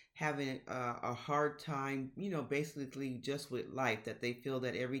just having a hard time, basically just with life, that they feel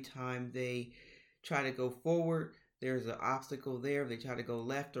that every time they try to go forward, there's an obstacle there. If they try to go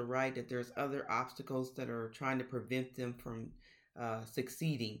left or right, that there's other obstacles that are trying to prevent them from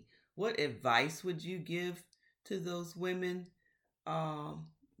succeeding. What advice would you give to those women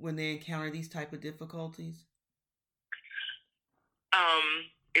when they encounter these type of difficulties?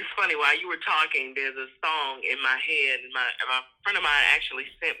 It's funny, while you were talking, there's a song in my head. My friend of mine actually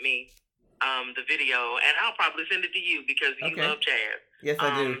sent me the video, and I'll probably send it to you because you love jazz. Yes,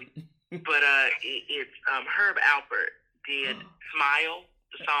 I do. But it's Herb Alpert did Smile,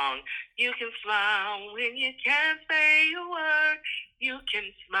 the song. You can smile when you can't say a word. You can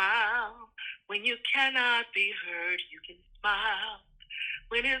smile when you cannot be heard. You can smile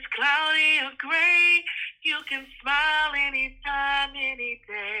when it's cloudy or gray. You can smile anytime, any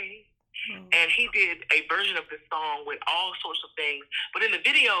day. And he did a version of this song with all sorts of things. But in the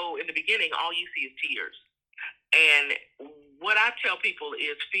video, in the beginning, all you see is tears. And what I tell people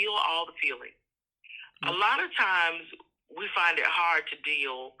is feel all the feelings. A lot of times we find it hard to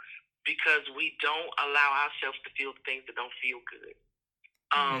deal because we don't allow ourselves to feel the things that don't feel good.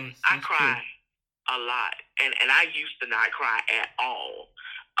 I cry a lot, and I used to not cry at all.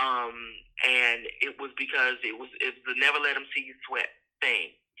 And it was because it was the never let them see you sweat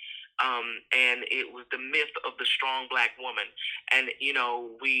thing. And it was the myth of the strong black woman. And,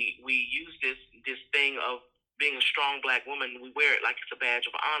 we use this thing of being a strong black woman. We wear it like it's a badge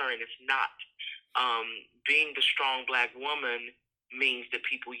of honor, and it's not. Being the strong black woman means that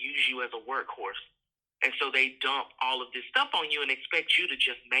people use you as a workhorse. And so they dump all of this stuff on you and expect you to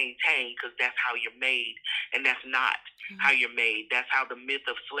just maintain because that's how you're made. And that's not how you're made. That's how the myth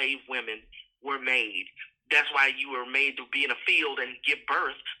of slave women were made. That's why you were made to be in a field and give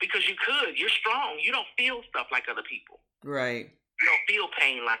birth, because you could. You're strong. You don't feel stuff like other people. Right. You don't feel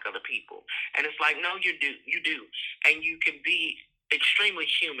pain like other people. And it's like, no, you do. You do. And you can be extremely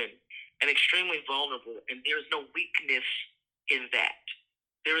human and extremely vulnerable. And there's no weakness in that.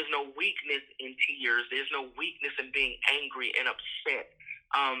 There is no weakness in tears. There's no weakness in being angry and upset.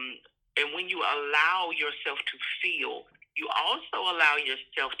 And when you allow yourself to feel, you also allow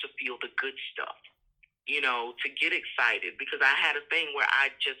yourself to feel the good stuff, to get excited. Because I had a thing where I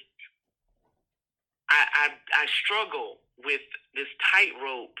struggle with this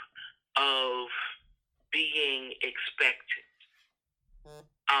tightrope of being expected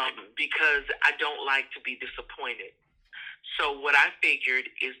because I don't like to be disappointed. So what I figured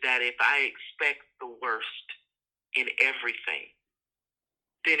is that if I expect the worst in everything,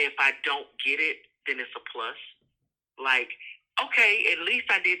 then if I don't get it, then it's a plus. Like, okay, at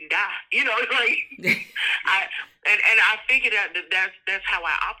least I didn't die. I figured out that's how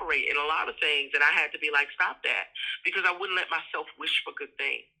I operate in a lot of things, and I had to be like, stop that, because I wouldn't let myself wish for good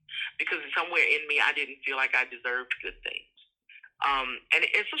things, because somewhere in me I didn't feel like I deserved good things. And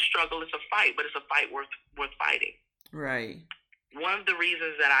it's a struggle, it's a fight, but it's a fight worth fighting. Right. one of the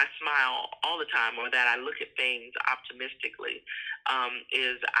reasons that I smile all the time, or that I look at things optimistically,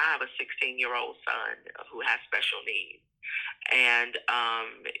 is I have a 16-year-old son who has special needs, and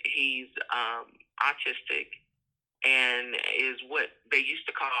he's autistic, and is what they used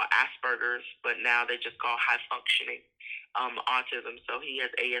to call Asperger's, but now they just call high functioning autism. So he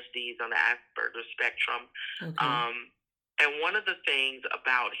has ASDs on the Asperger's spectrum. Okay. And one of the things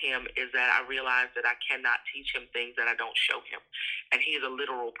about him is that I realized that I cannot teach him things that I don't show him. And he is a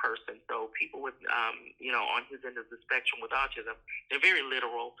literal person. So people with, on his end of the spectrum with autism, they're very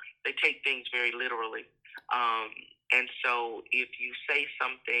literal. They take things very literally. And so if you say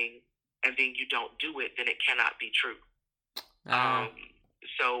something and then you don't do it, then it cannot be true.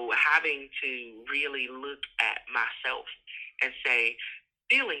 So having to really look at myself and say,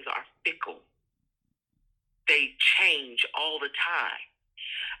 feelings are fickle. They change all the time.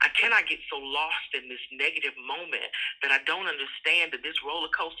 I cannot get so lost in this negative moment that I don't understand that this roller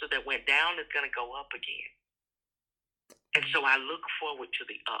coaster that went down is going to go up again. And so I look forward to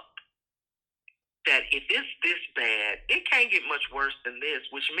the up. That if it's this bad, it can't get much worse than this,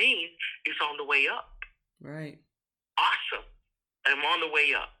 which means it's on the way up. Right. Awesome. I'm on the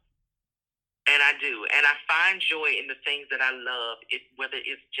way up. And I do. And I find joy in the things that I love, whether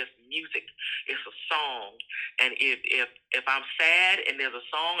it's just music, it's a song. And if I'm sad and there's a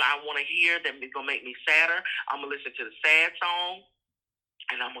song I want to hear that is going to make me sadder, I'm going to listen to the sad song,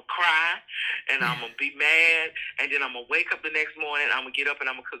 and I'm going to cry, and I'm going to be mad, and then I'm going to wake up the next morning, I'm going to get up and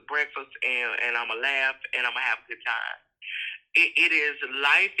I'm going to cook breakfast, and I'm going to laugh, and I'm going to have a good time.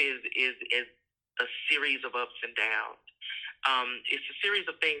 Life is a series of ups and downs. It's a series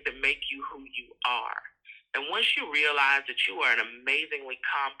of things that make you who you are. And once you realize that you are an amazingly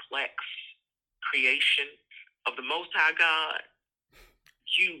complex creation of the Most High God,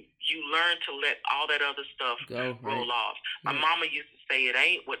 you learn to let all that other stuff roll off. My mama used to say, it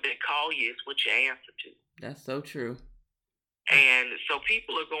ain't what they call you, it's what you answer to. That's so true. And so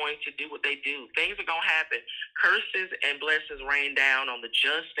people are going to do what they do. Things are going to happen. Curses and blessings rain down on the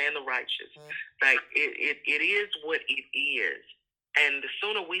just and the righteous. Like it is what it is. And the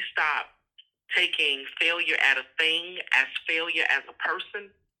sooner we stop taking failure at a thing as failure as a person,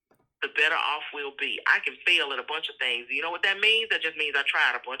 the better off we'll be. I can fail at a bunch of things. You know what that means? That just means I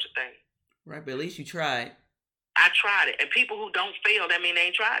tried a bunch of things. Right, but at least you tried. I tried it. And people who don't fail, that means they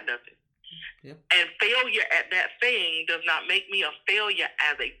ain't tried nothing. Yep. And failure at that thing does not make me a failure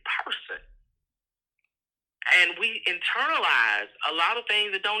as a person. And we internalize a lot of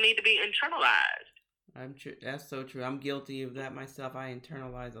things that don't need to be internalized. That's so true. I'm guilty of that myself. I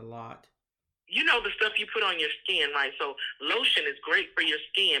internalize a lot. You know the stuff you put on your skin, right? So lotion is great for your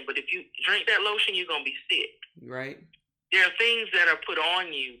skin, but if you drink that lotion, you're going to be sick. Right. There are things that are put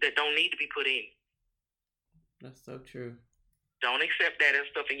on you that don't need to be put in. That's so true. Don't accept that and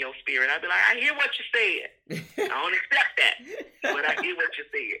stuff in your spirit. I'd be like, I hear what you said. I don't accept that, but I hear what you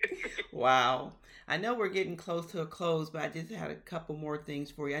said. Wow. I know we're getting close to a close, but I just had a couple more things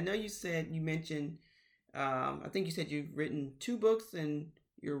for you. I know you mentioned, I think you said you've written 2 books and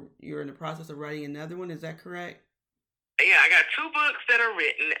you're in the process of writing another one. Is that correct? Yeah, I got 2 books that are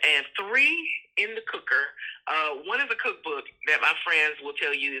written and 3 in the cooker. One is a cookbook that my friends will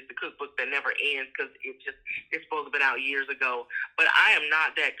tell you is the cookbook that never ends because it's supposed to have been out years ago. But I am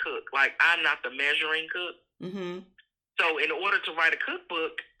not that cook. Like, I'm not the measuring cook. Mm-hmm. So in order to write a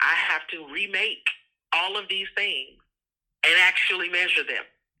cookbook, I have to remake all of these things and actually measure them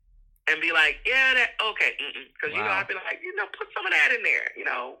and be like, yeah, okay. Because, I'd be like, put some of that in there,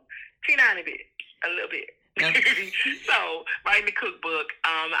 teeny bit, a little bit. So, writing the cookbook,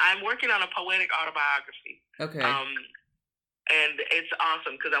 I'm working on a poetic autobiography. Okay. And it's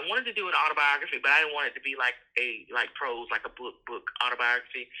awesome because I wanted to do an autobiography, but I didn't want it to be like prose, like a book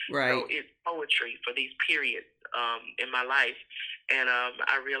autobiography. Right. So it's poetry for these periods in my life, and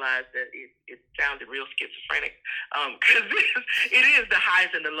I realized that it sounded real schizophrenic because it is the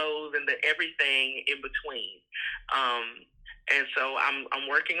highs and the lows and the everything in between. And so I'm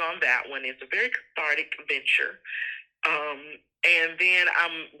working on that one. It's a very cathartic venture. And then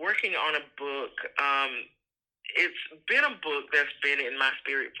I'm working on a book. It's been a book that's been in my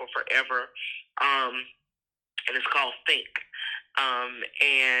spirit for forever. And it's called Think.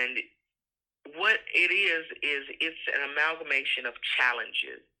 And what it is it's an amalgamation of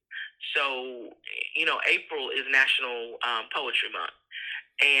challenges. So, April is National Poetry Month.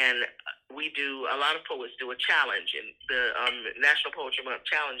 And a lot of poets do a challenge. And the National Poetry Month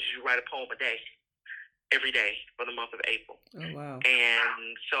challenge is you write a poem a day, every day for the month of April. Oh, wow.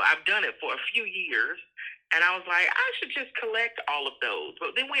 And so I've done it for a few years. And I was like, I should just collect all of those.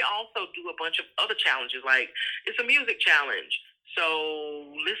 But then we also do a bunch of other challenges, like it's a music challenge.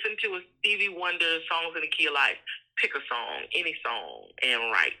 So listen to a Stevie Wonder, Songs in the Key of Life. Pick a song, any song,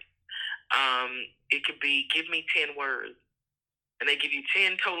 and write. It could be, give me 10 words. And they give you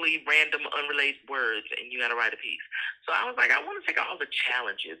 10 totally random, unrelated words, and you got to write a piece. So I was like, I want to take all the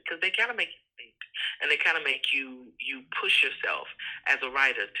challenges because they kind of make you think, and they kind of make you push yourself as a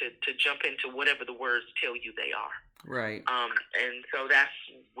writer to jump into whatever the words tell you they are. Right. And so that's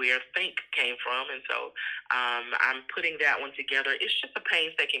where Think came from. And so I'm putting that one together. It's just a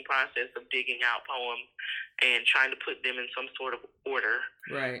painstaking process of digging out poems and trying to put them in some sort of order.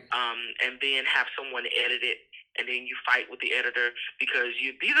 Right. And then have someone edit it. And then you fight with the editor because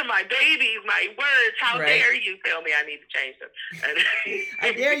these are my babies, my words. How dare you tell me I need to change them?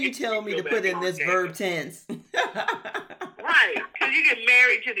 I dare you tell me to put in this verb tense. Right, because you get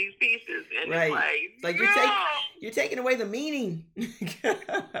married to these pieces, and it's like you're taking away the meaning. I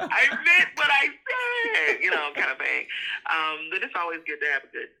meant what I said, kind of thing. But it's always good to have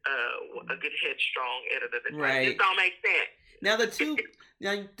a good headstrong editor that's like, this don't make sense. Now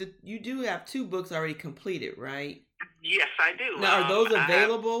you do have 2 books already completed, right? Yes, I do. Now, are those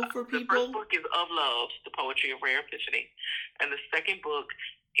available for people? The first book is Of Love, The Poetry of Rare Epiphany. And the second book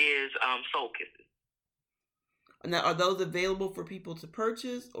is Soul Kisses. Now, are those available for people to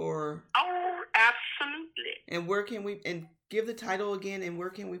purchase or? Oh, absolutely. And where can we, and give the title again, and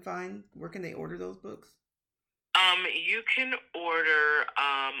where can they order those books? You can order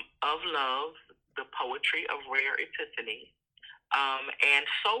Of Love, The Poetry of Rare Epiphany, and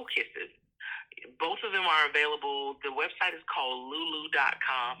Soul Kisses. Both of them are available. The website is called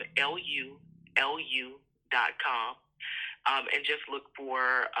lulu.com, LULU.com. And just look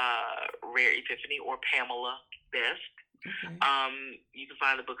for Rare Epiphany or Pamela Best. Okay. You can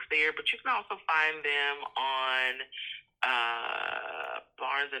find the books there, but you can also find them on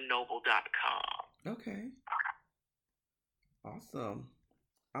barnesandnoble.com. Okay. Awesome.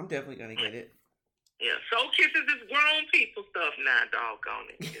 I'm definitely going to get it. Yeah, Soul Kisses is grown people stuff now, doggone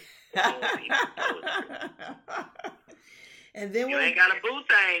it. And then you ain't got a boo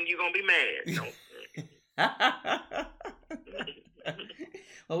thing, you're going to be mad.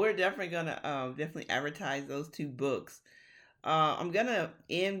 Well, we're definitely going to advertise those 2 books. I'm going to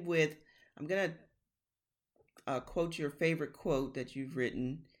quote your favorite quote that you've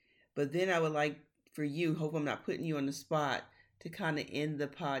written, but then I would like for you, hope I'm not putting you on the spot, to kind of end the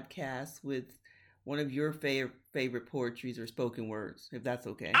podcast with one of your favorite poetries or spoken words, if that's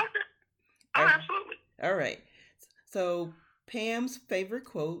okay. Okay. Oh, absolutely. All right. So Pam's favorite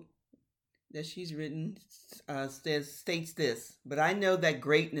quote that she's written states this: "But I know that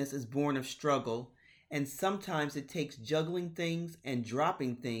greatness is born of struggle, and sometimes it takes juggling things and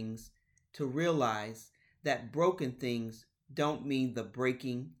dropping things to realize that broken things don't mean the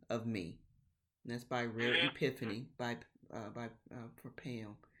breaking of me." And that's by Rare Epiphany for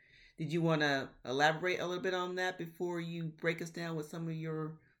Pam. Did you want to elaborate a little bit on that before you break us down with some of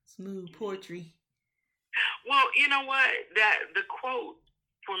your smooth poetry? Well, you know what? The quote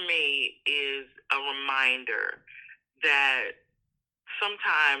for me is a reminder that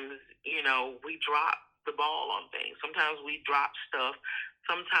sometimes, we drop the ball on things. Sometimes we drop stuff.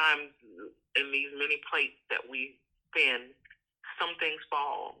 Sometimes in these many plates that we spin, some things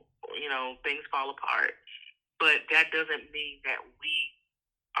fall, things fall apart. But that doesn't mean that we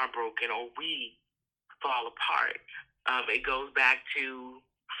are broken or we fall apart. It goes back to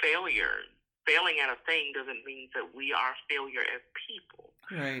failure. Failing at a thing doesn't mean that we are failure as people.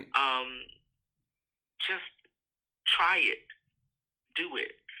 Right. Just try it. Do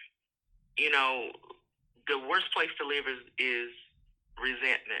it. The worst place to live is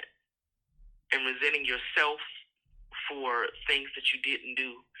resentment and resenting yourself for things that you didn't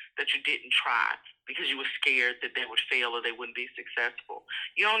do, that you didn't try because you were scared that they would fail or they wouldn't be successful.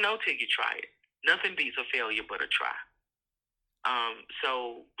 You don't know till you try it. Nothing beats a failure but a try.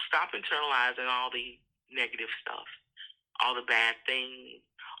 So stop internalizing all the negative stuff, all the bad things,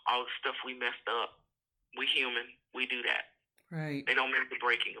 all the stuff we messed up. We human. We do that. Right. They don't mean the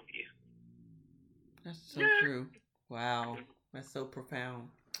breaking of you. That's so true. Wow. That's so profound.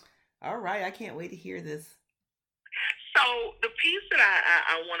 All right. I can't wait to hear this. So the piece that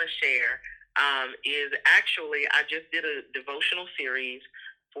I want to share is actually, I just did a devotional series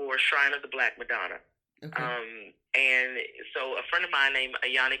for Shrine of the Black Madonna. Okay. And so a friend of mine named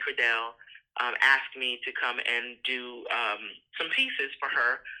Ayani Cradell asked me to come and do some pieces for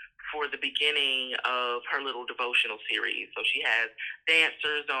her for the beginning of her little devotional series. So she has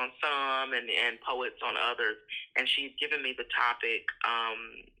dancers on some and poets on others. And she's given me the topic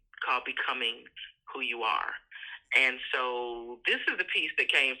called Becoming Who You Are. And so this is the piece that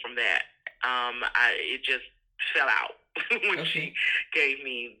came from that. It just fell out. when she gave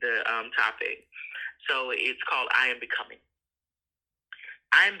me the topic. So it's called I Am Becoming.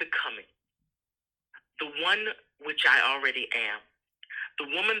 I am becoming the one which I already am. The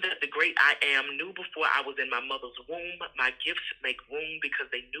woman that the great I am knew before I was in my mother's womb. My gifts make room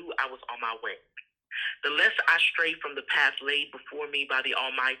because they knew I was on my way. The less I stray from the path laid before me by the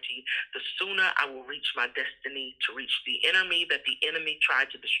Almighty, the sooner I will reach my destiny to reach the inner me that the enemy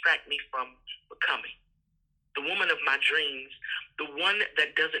tried to distract me from becoming. The woman of my dreams, the one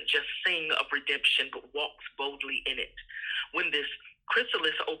that doesn't just sing of redemption but walks boldly in it. When this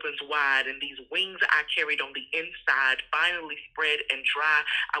chrysalis opens wide and these wings I carried on the inside finally spread and dry,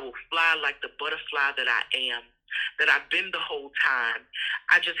 I will fly like the butterfly that I am, that I've been the whole time.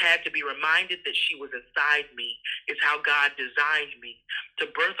 I just had to be reminded that she was inside me. It's how God designed me, to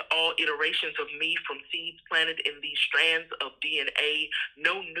birth all iterations of me from seeds planted in these strands of DNA.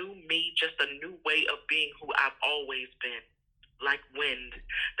 No new me, just a new way of being who I've always been. Like wind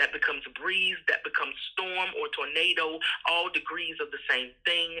that becomes breeze, that becomes storm or tornado, all degrees of the same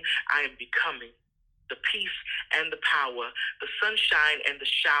thing. I am becoming the peace and the power, the sunshine and the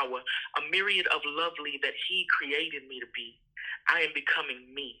shower, a myriad of lovely that he created me to be. I am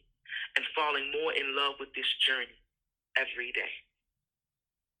becoming me and falling more in love with this journey every day.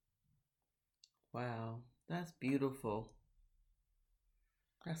 Wow, that's beautiful.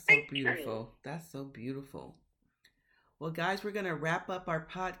 That's so beautiful. That's so beautiful. Well, guys, we're going to wrap up our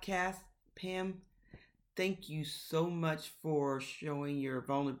podcast. Pam, thank you so much for showing your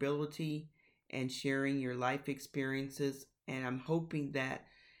vulnerability and sharing your life experiences. And I'm hoping that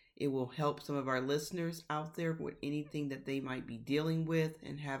it will help some of our listeners out there with anything that they might be dealing with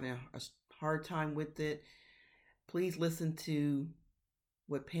and having a hard time with it. Please listen to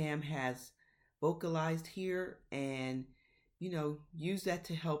what Pam has vocalized here and, use that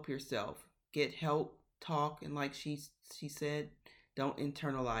to help yourself. Get help. Talk, and like she said, don't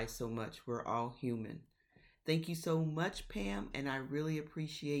internalize so much. We're all human. Thank you so much, Pam, and I really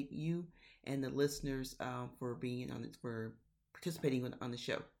appreciate you and the listeners for being on it, for participating on the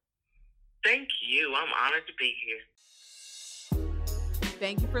show. Thank you. I'm honored to be here.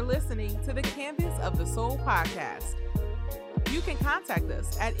 Thank you for listening to the Canvas of the Soul podcast. You can contact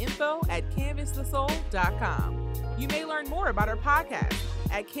us at info@canvasthesoul.com. You may learn more about our podcast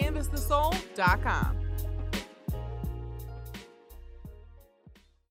at canvasthesoul.com.